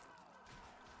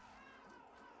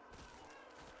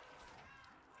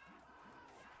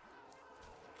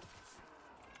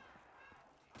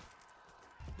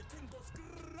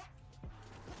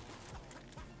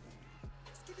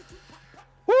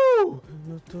 Woo!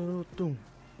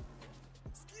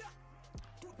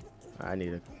 I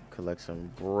need to collect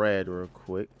some bread real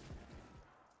quick.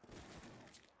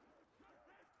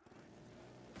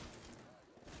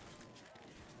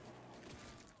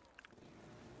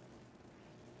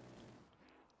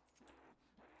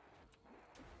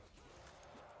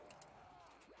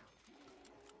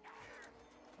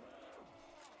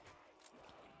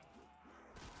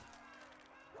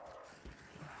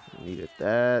 Needed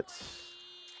that.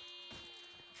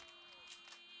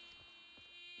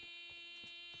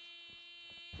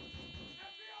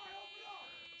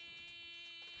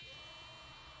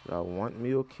 Do I want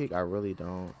mule kick? I really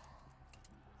don't.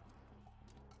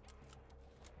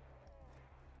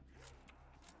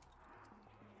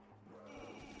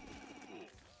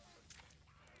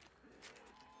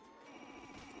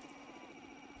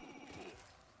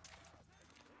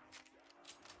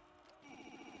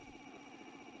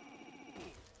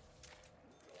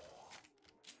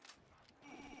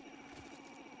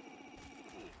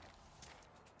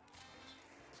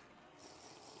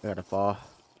 I gotta fall.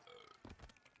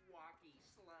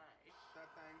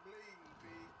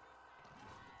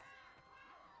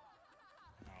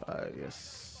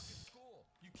 Yes.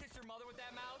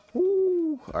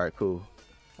 Woo. All right, cool.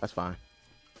 That's fine.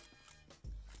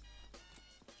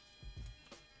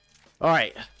 All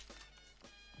right.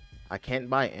 I can't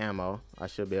buy ammo. I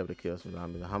should be able to kill some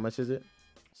zombies. How much is it?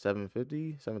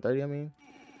 750? 730, I mean?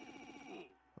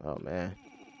 Oh, man.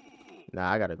 Nah,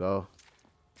 I gotta go.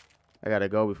 I gotta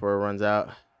go before it runs out.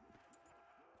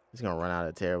 It's gonna run out at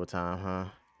a terrible time, huh?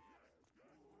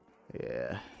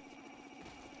 Yeah.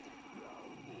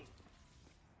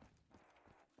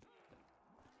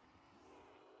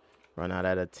 Run out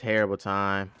at a terrible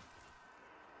time.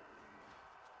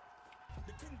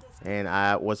 And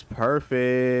I was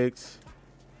perfect.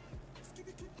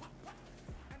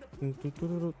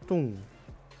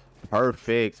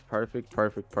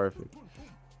 Perfect.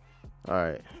 All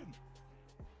right.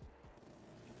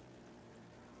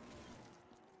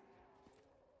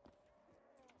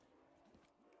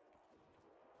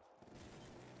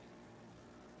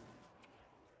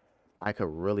 I could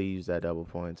really use that double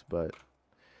points, but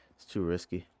It's too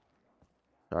risky.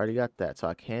 I already got that, so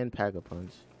I can pack a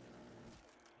punch.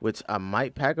 Which I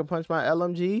might pack a punch my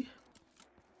LMG.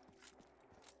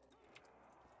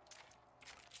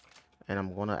 And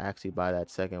I'm gonna actually buy that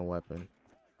second weapon.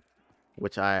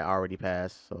 Which I already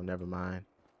passed, so never mind.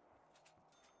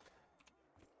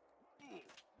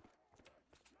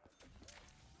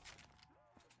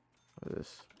 What is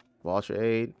this? Vulture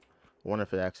aid. I wonder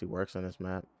if it actually works on this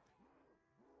map.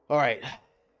 Alright.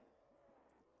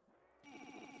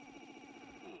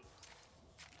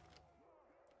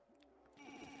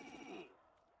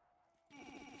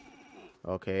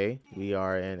 Okay, we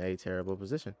are in a terrible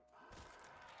position.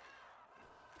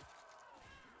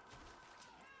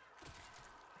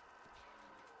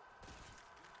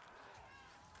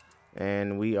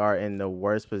 And we are in the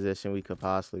worst position we could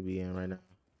possibly be in right now.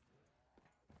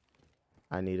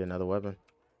 I need another weapon.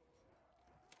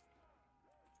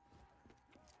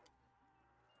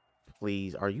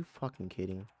 Please, are you fucking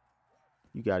kidding?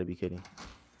 You gotta be kidding.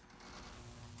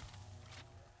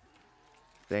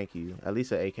 Thank you. At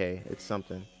least an AK. It's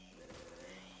something.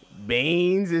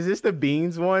 Beans? Is this the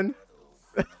beans one?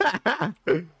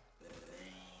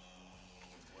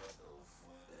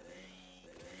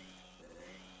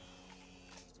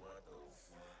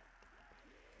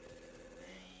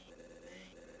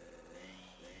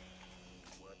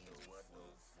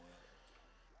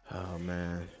 Oh,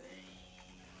 man.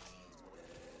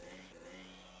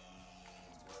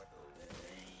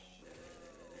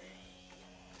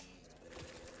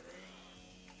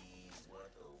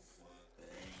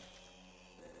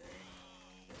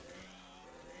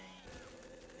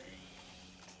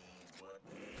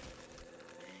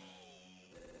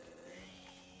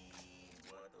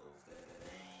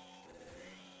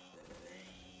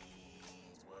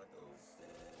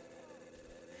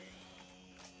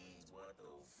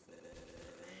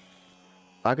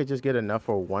 If I could just get enough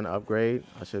for one upgrade,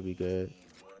 I should be good.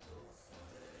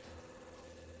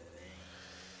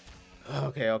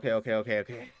 Okay.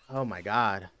 Oh my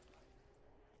God.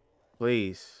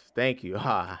 Please. Thank you.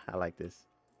 Ah, I like this.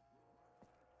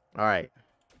 All right.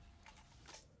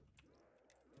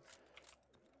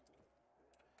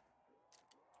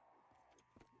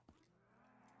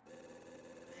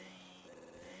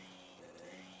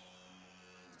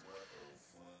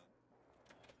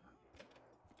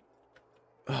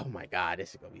 Oh my God, this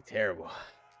is gonna be terrible.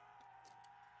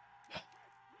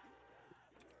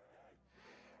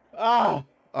 Oh,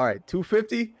 all right,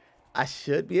 250. I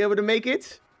should be able to make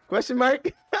it. Question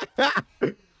mark.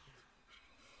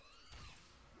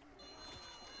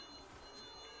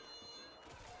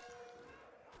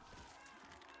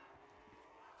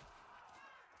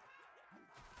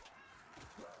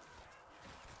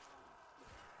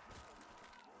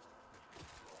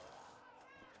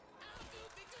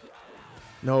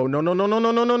 No. All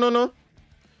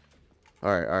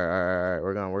right.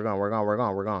 We're gone.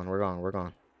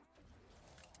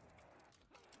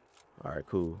 All right,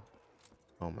 cool.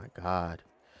 Oh my God.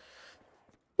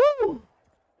 Woo!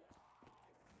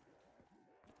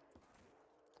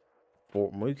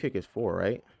 Move kick is 4,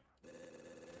 right?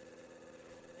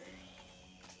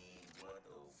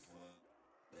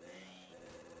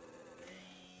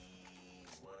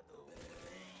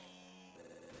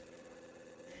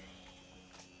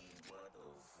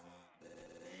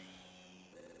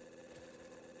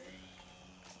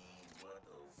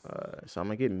 So I'm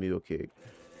gonna get mule kick,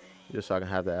 just so I can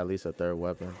have at least a third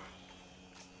weapon.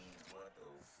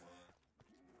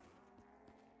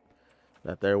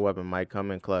 That third weapon might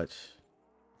come in clutch.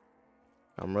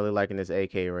 I'm really liking this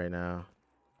AK right now.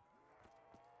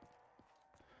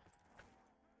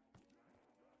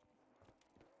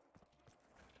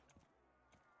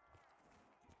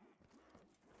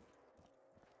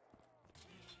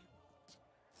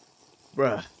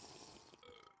 Bruh.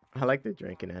 I like the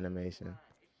drinking animation.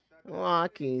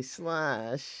 Walking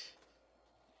slash.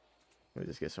 Let me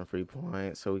just get some free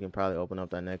points so we can probably open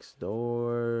up that next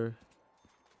door.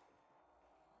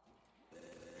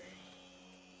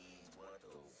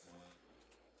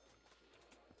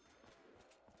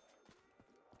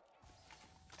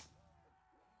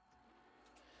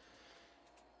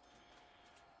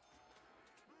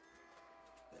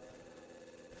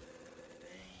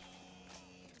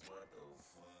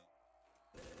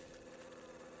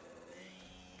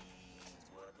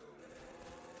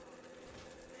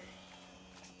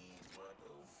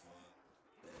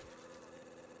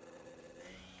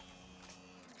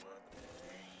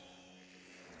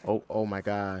 Oh my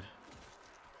God.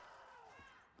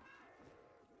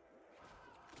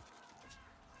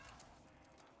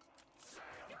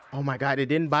 Oh my God, it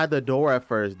didn't buy the door at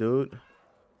first, dude.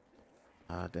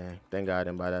 Ah, dang. Thank God I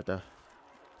didn't buy that though.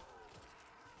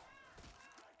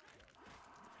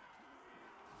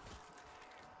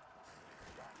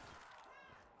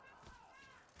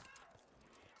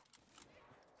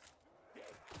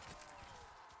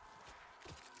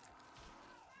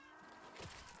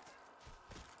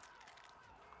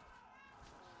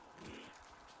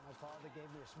 father gave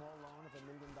me a small loan of $1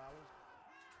 million.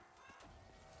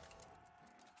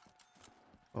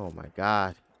 Oh my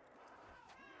God.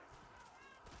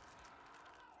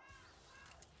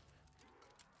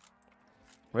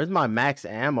 Where's my max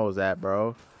ammos at,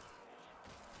 bro?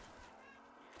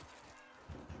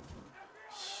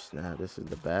 Snap, this is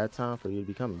the bad time for you to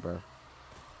be coming, bro.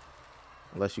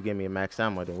 Unless you give me a max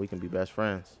ammo, then we can be best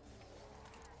friends.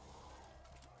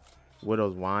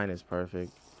 Widow's Wine is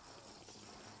perfect.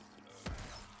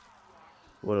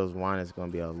 Widow's Wine is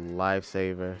going to be a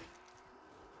lifesaver.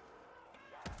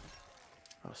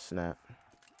 Oh, snap.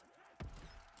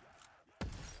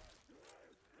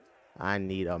 I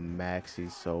need a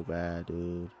maxi so bad,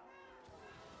 dude.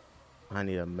 I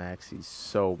need a maxi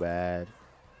so bad.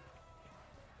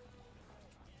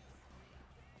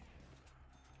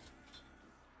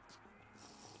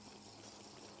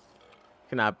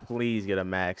 Can I please get a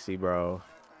maxi, bro?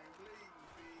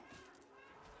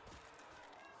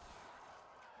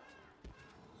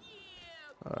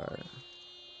 Alright.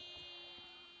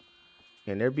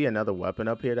 Can there be another weapon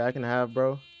up here that I can have,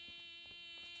 bro?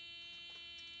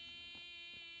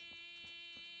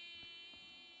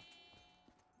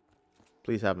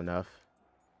 Please have enough.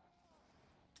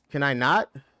 Can I not?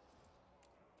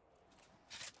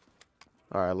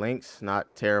 Alright, links,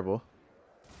 not terrible.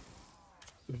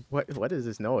 What is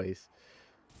this noise?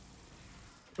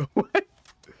 What?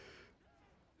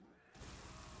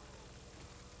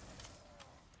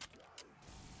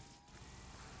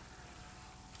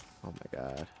 Oh my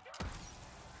God.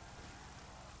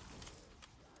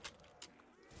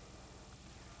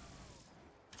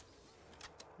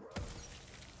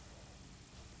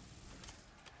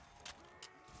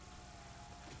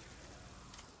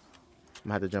 I'm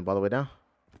gonna have to jump all the way down.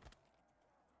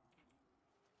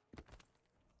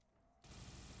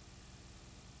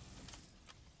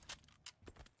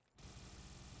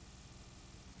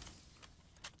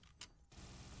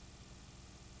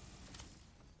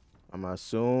 I'm gonna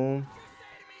assume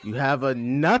you have a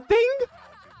nothing?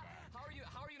 How are you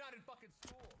not in fucking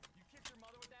school? You kiss your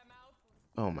mother with that mouth?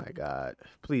 Oh my God.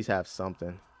 Please have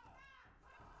something.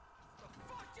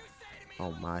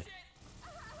 Oh my.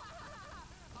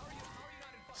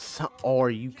 Oh, are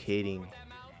you kidding?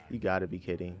 You gotta be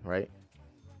kidding, right?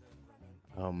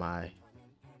 Oh my.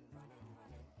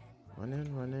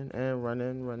 Running, running, and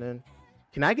running, running.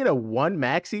 Can I get a one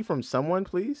maxi from someone,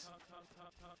 please?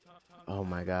 Oh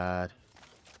my God.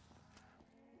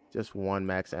 Just one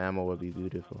max ammo would be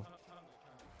beautiful.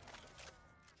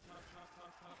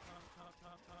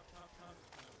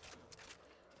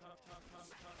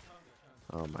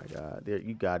 Oh my God. There,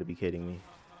 you gotta be kidding me.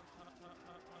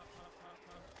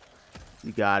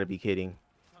 You gotta be kidding.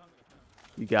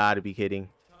 You gotta be kidding.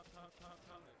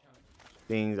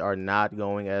 Things are not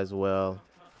going as well.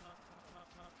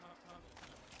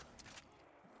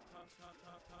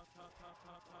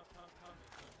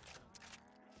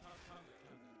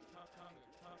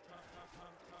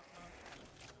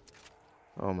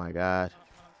 Oh my God.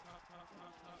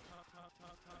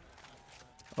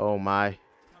 Oh my.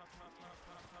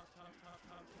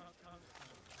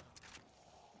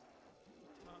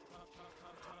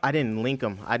 I didn't link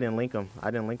him. I didn't link him. I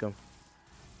didn't link him.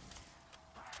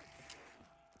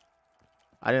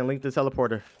 I didn't link the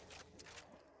teleporter.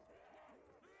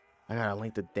 I gotta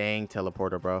link the dang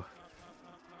teleporter, bro.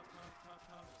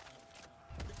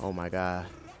 Oh my God.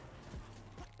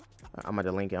 I'm about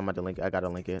to link it. I'm about to link it. I gotta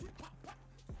link it.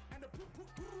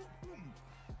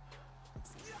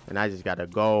 And I just gotta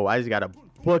go. I just gotta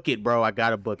book it, bro. I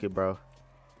gotta book it, bro.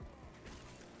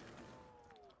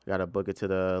 Gotta book it to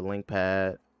the link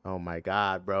pad. Oh my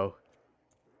God, bro.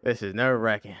 This is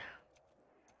nerve-wracking.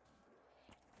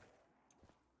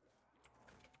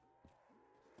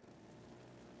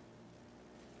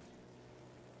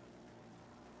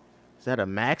 Is that a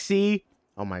maxi?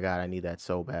 Oh my God, I need that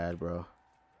so bad, bro.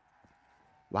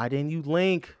 Why didn't you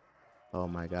link? Oh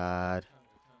my God.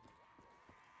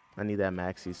 I need that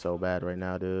maxi so bad right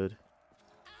now, dude.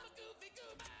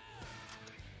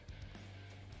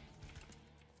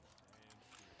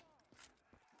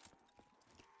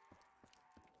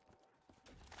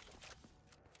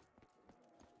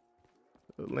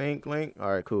 Link.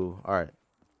 All right, cool. All right.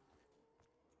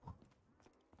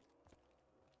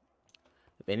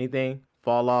 If anything,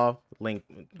 fall off, link,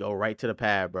 go right to the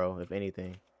pad, bro. If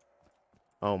anything.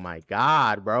 Oh my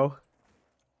God, bro.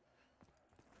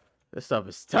 This stuff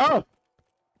is tough.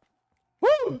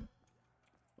 Woo!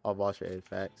 All Vulture Aid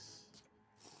facts.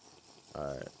 All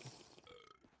right.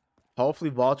 Hopefully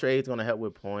Vulture Aid is going to help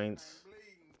with points.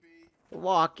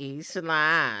 Walkie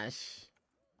slash.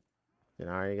 Then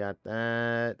I already got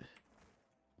that.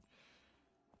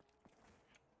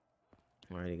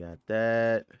 Already got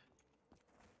that.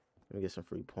 Let me get some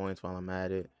free points while I'm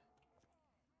at it.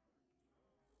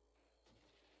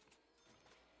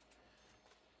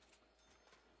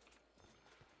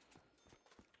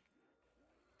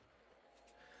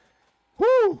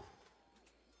 Woo!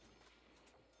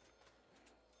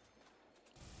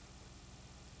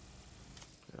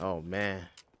 Oh man.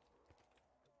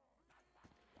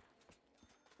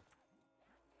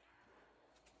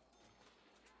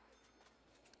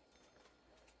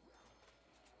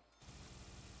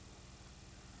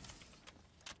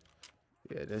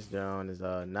 Yeah, this drone is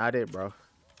not it, bro.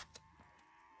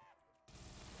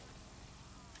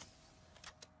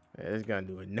 Yeah, it's gonna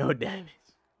do no damage.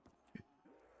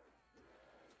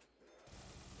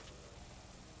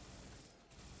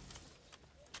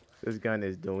 This gun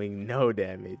is doing no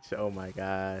damage. Oh my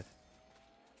god.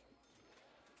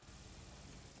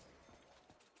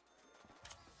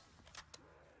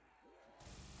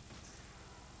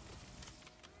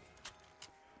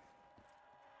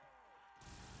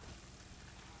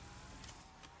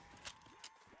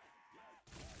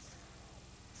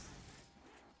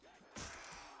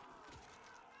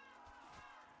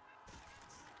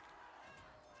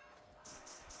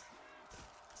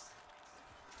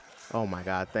 Oh my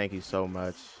god, thank you so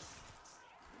much.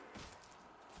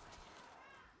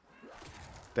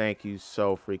 Thank you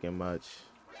so freaking much.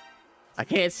 I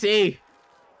can't see.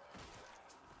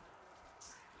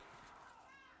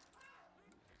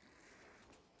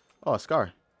 Oh, a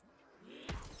scar.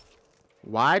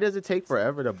 Why does it take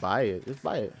forever to buy it? Just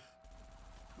buy it.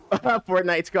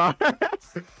 Fortnite scar.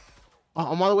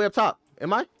 Oh, I'm all the way up top.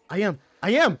 Am I? I am.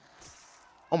 I am.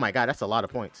 Oh my god, that's a lot of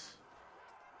points.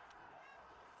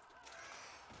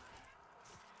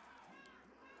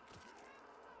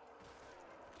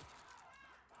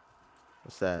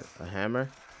 What's that? A hammer?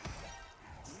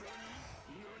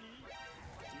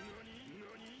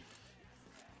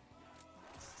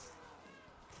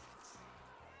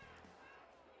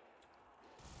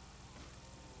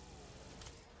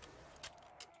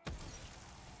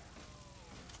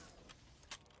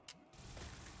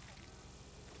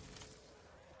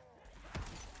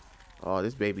 Oh,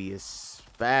 this baby is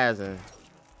spazzing.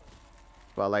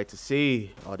 What I like to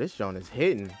see. Oh, this joint is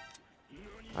hitting.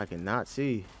 I cannot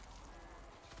see.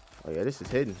 Oh yeah, this is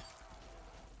hidden.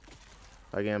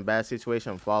 If I get in a bad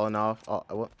situation, I'm falling off. Oh,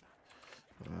 what?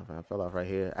 I fell off right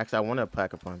here. Actually, I want to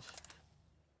pack a punch.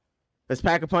 Let's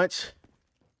pack a punch.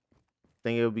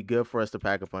 Think it would be good for us to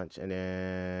pack a punch, and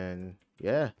then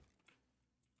yeah.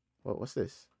 What's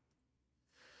this?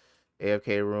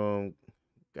 AFK room.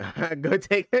 Go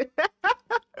take it.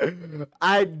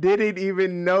 I didn't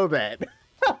even know that.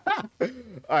 All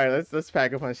right, let's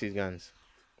pack a punch these guns.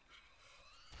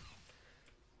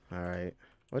 All right,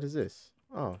 what is this?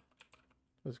 Oh,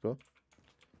 that's cool.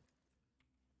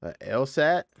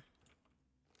 LSAT.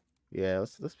 Yeah,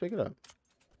 let's pick it up.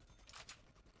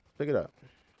 Pick it up.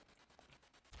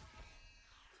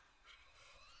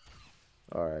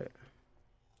 All right.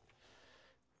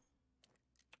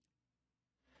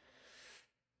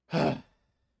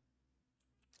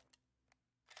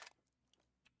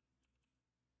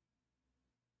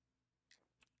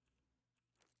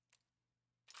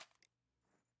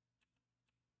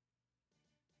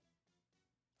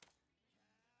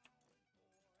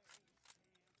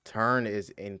 Turn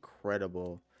is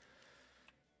incredible.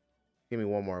 Give me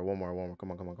one more.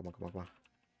 Come on.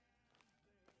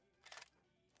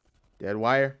 Dead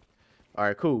wire. All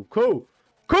right, cool. All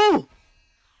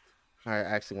right,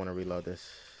 I actually want to reload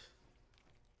this.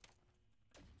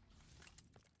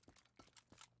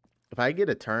 If I get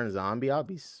a turn zombie, I'll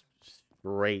be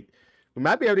great. We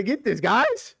might be able to get this,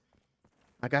 guys.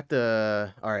 I got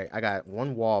the... All right, I got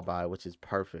one wall by, which is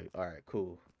perfect. All right,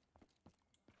 cool.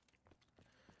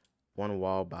 One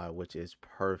wall by, which is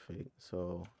perfect.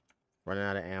 So running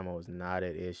out of ammo is not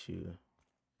an issue.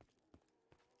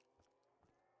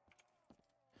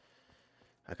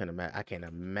 I can't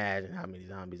imagine how many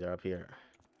zombies are up here.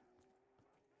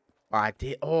 Oh, I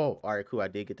did. Oh, all right, cool. I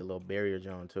did get the little barrier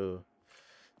zone too.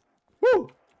 Woo!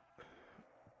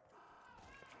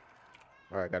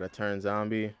 All right, got a turn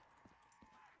zombie.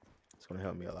 It's gonna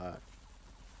help me a lot.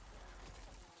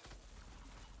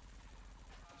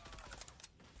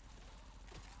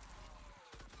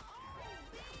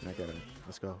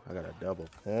 Let's go. I got a double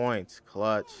points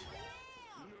clutch.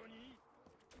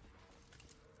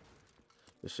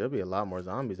 There should be a lot more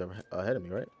zombies ahead of me,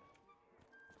 right?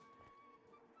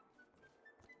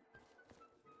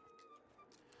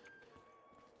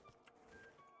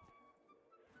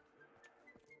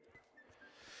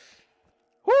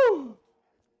 Woo!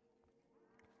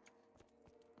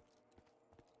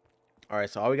 All right,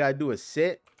 so all we gotta do is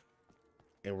sit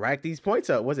and rack these points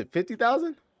up. Was it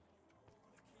 50,000?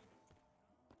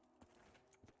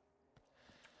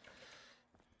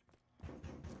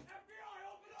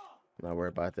 Not worried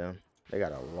about them. They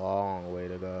got a long way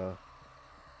to go.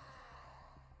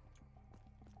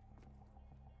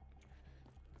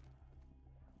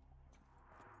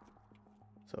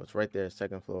 So it's right there,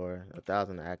 second floor.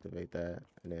 1,000 to activate that,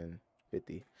 and then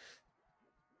 50.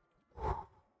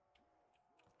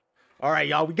 All right,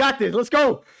 y'all, we got this. Let's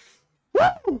go.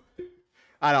 Woo!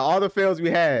 Out of all the fails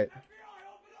we had,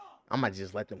 I might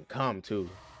just let them come too.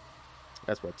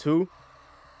 That's what, 2.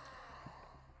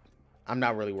 I'm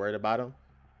not really worried about them.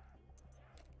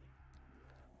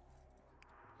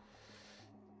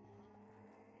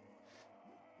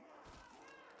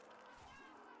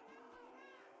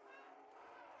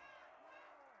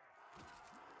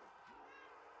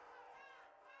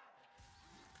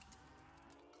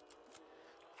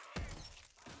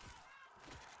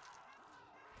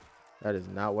 That is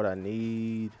not what I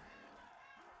need.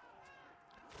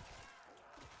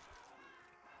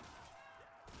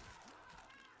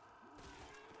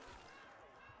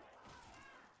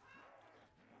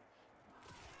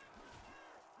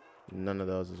 None of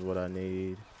those is what I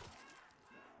need.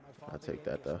 I'll take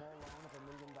that though.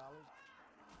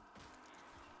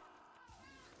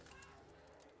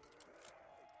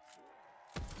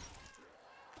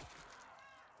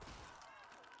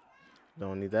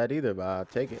 Don't need that either, but I'll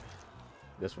take it.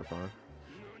 Just for fun.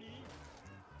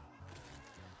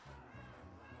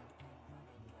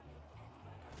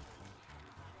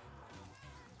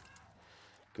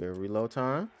 Good reload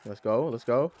time. Let's go. Let's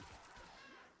go.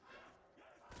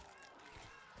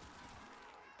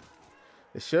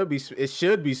 It should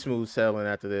be smooth sailing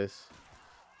after this.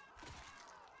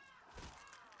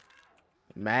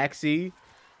 Maxi.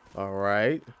 All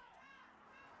right.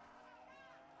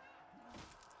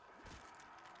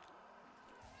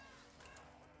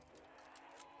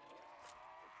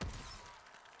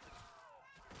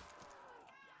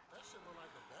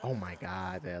 Oh my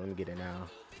God, let me get it now.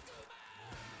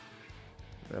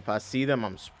 And if I see them,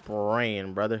 I'm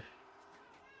spraying, brother.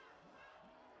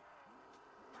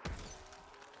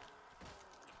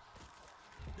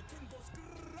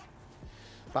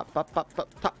 Pop, pop, pop,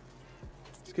 pop, pop.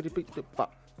 Skitty, beep, beep,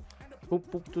 pop. Boom,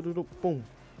 boom, doo, doo, doo, boom.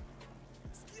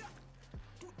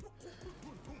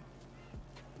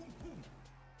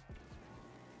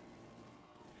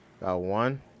 Got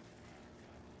one.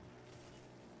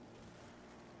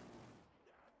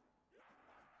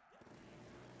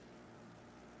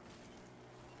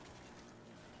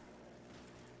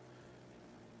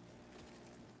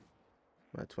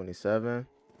 I'm at 27.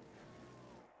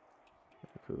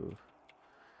 Cool.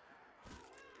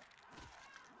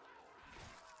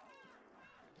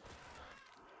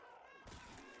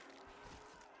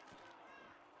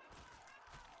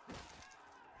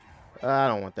 I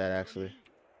don't want that actually.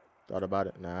 Thought about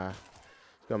it. Nah.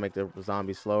 It's gonna make the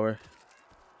zombie slower.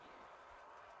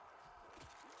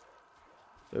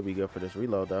 It'll be good for this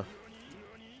reload though.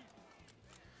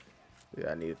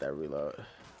 Yeah, I needed that reload.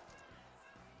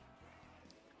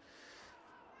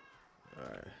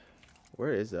 Alright.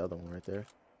 Where is the other one right there?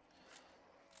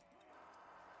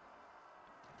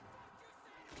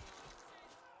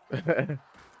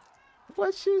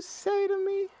 What you say to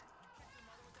me?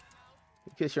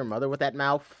 You kiss your mother with that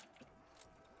mouth?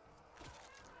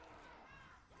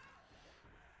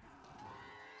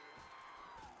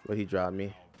 What he dropped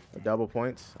me? A double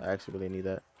points? I actually really need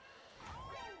that.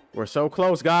 We're so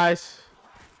close, guys.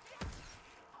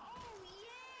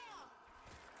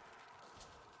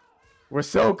 We're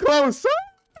so close.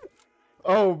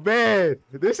 Oh man,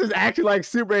 this is actually like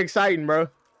super exciting, bro.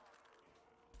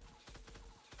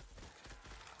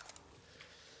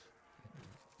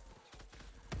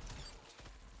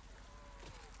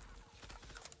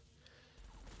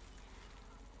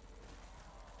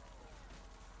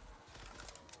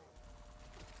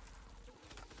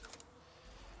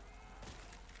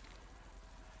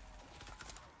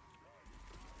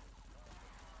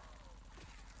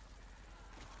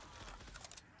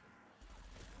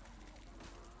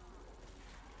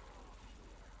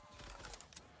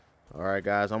 All right,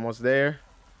 guys, almost there.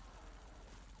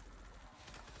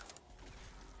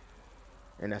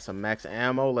 And that's some max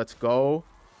ammo. Let's go.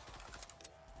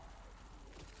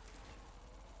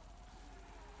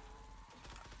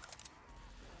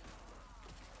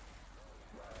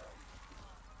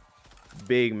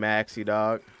 Big maxi,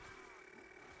 dog.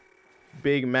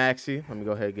 Big maxi. Let me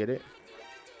go ahead and get it.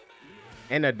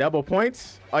 And the double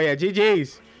points. Oh, yeah,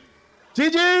 GG's.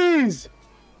 GG's.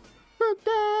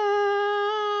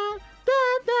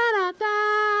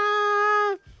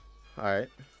 All right.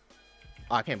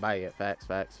 Oh, I can't buy it yet. Facts,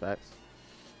 facts, facts.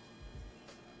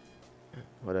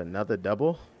 What, another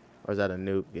double? Or is that a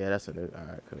nuke? Yeah, that's a nuke. All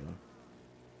right, cool.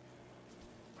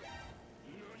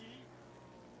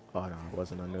 Oh, no, it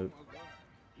wasn't a nuke.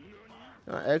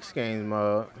 X Games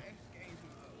mode. X Games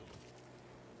mode.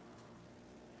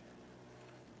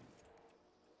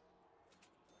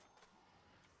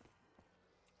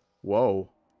 Whoa.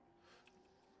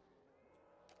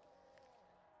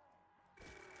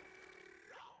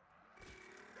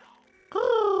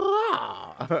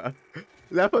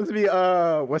 Is that supposed to be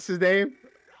what's his name?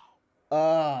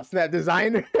 Snap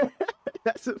Designer.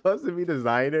 That's supposed to be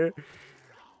Designer.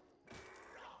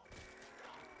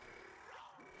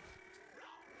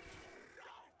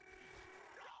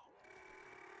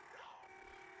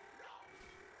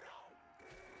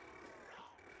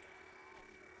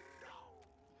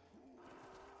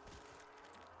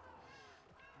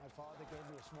 My father gave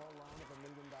me a small loan of $1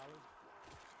 million.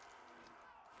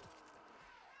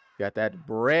 Got that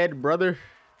bread, brother.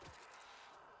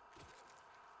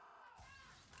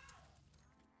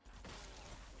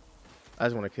 I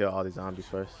just want to kill all these zombies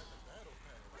first.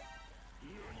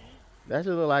 That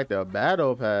should look like the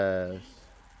battle pass.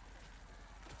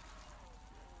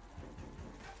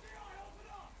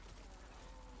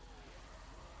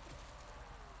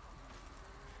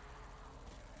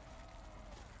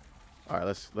 All right,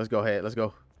 let's go ahead. Let's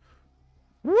go.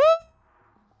 Woo!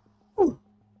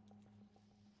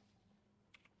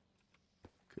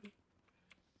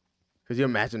 Could you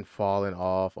imagine falling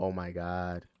off? Oh my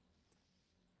god.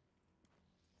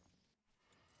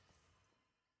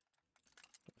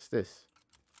 What's this?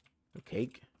 A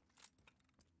cake?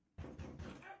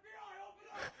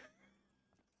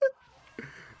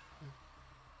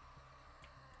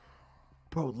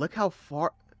 Bro, look how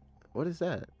far. What is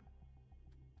that?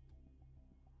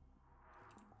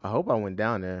 I hope I went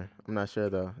down there. I'm not sure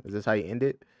though. Is this how you end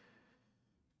it?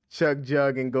 Chug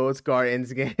Jug and Gold Scar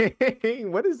ends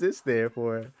game. What is this there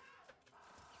for?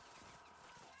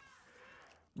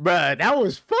 Bruh, that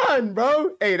was fun,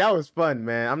 bro. Hey, that was fun,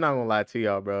 man. I'm not gonna lie to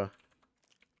y'all, bro.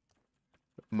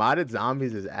 Modded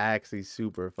Zombies is actually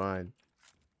super fun.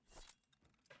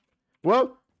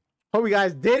 Well, hope you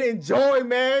guys did enjoy,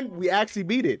 man. We actually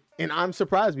beat it. And I'm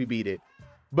surprised we beat it.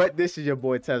 But this is your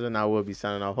boy Tezza, and I will be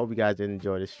signing off. Hope you guys did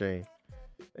enjoy the stream.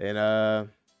 And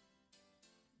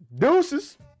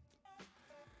deuces.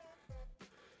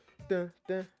 Dun,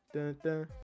 dun, dun, dun.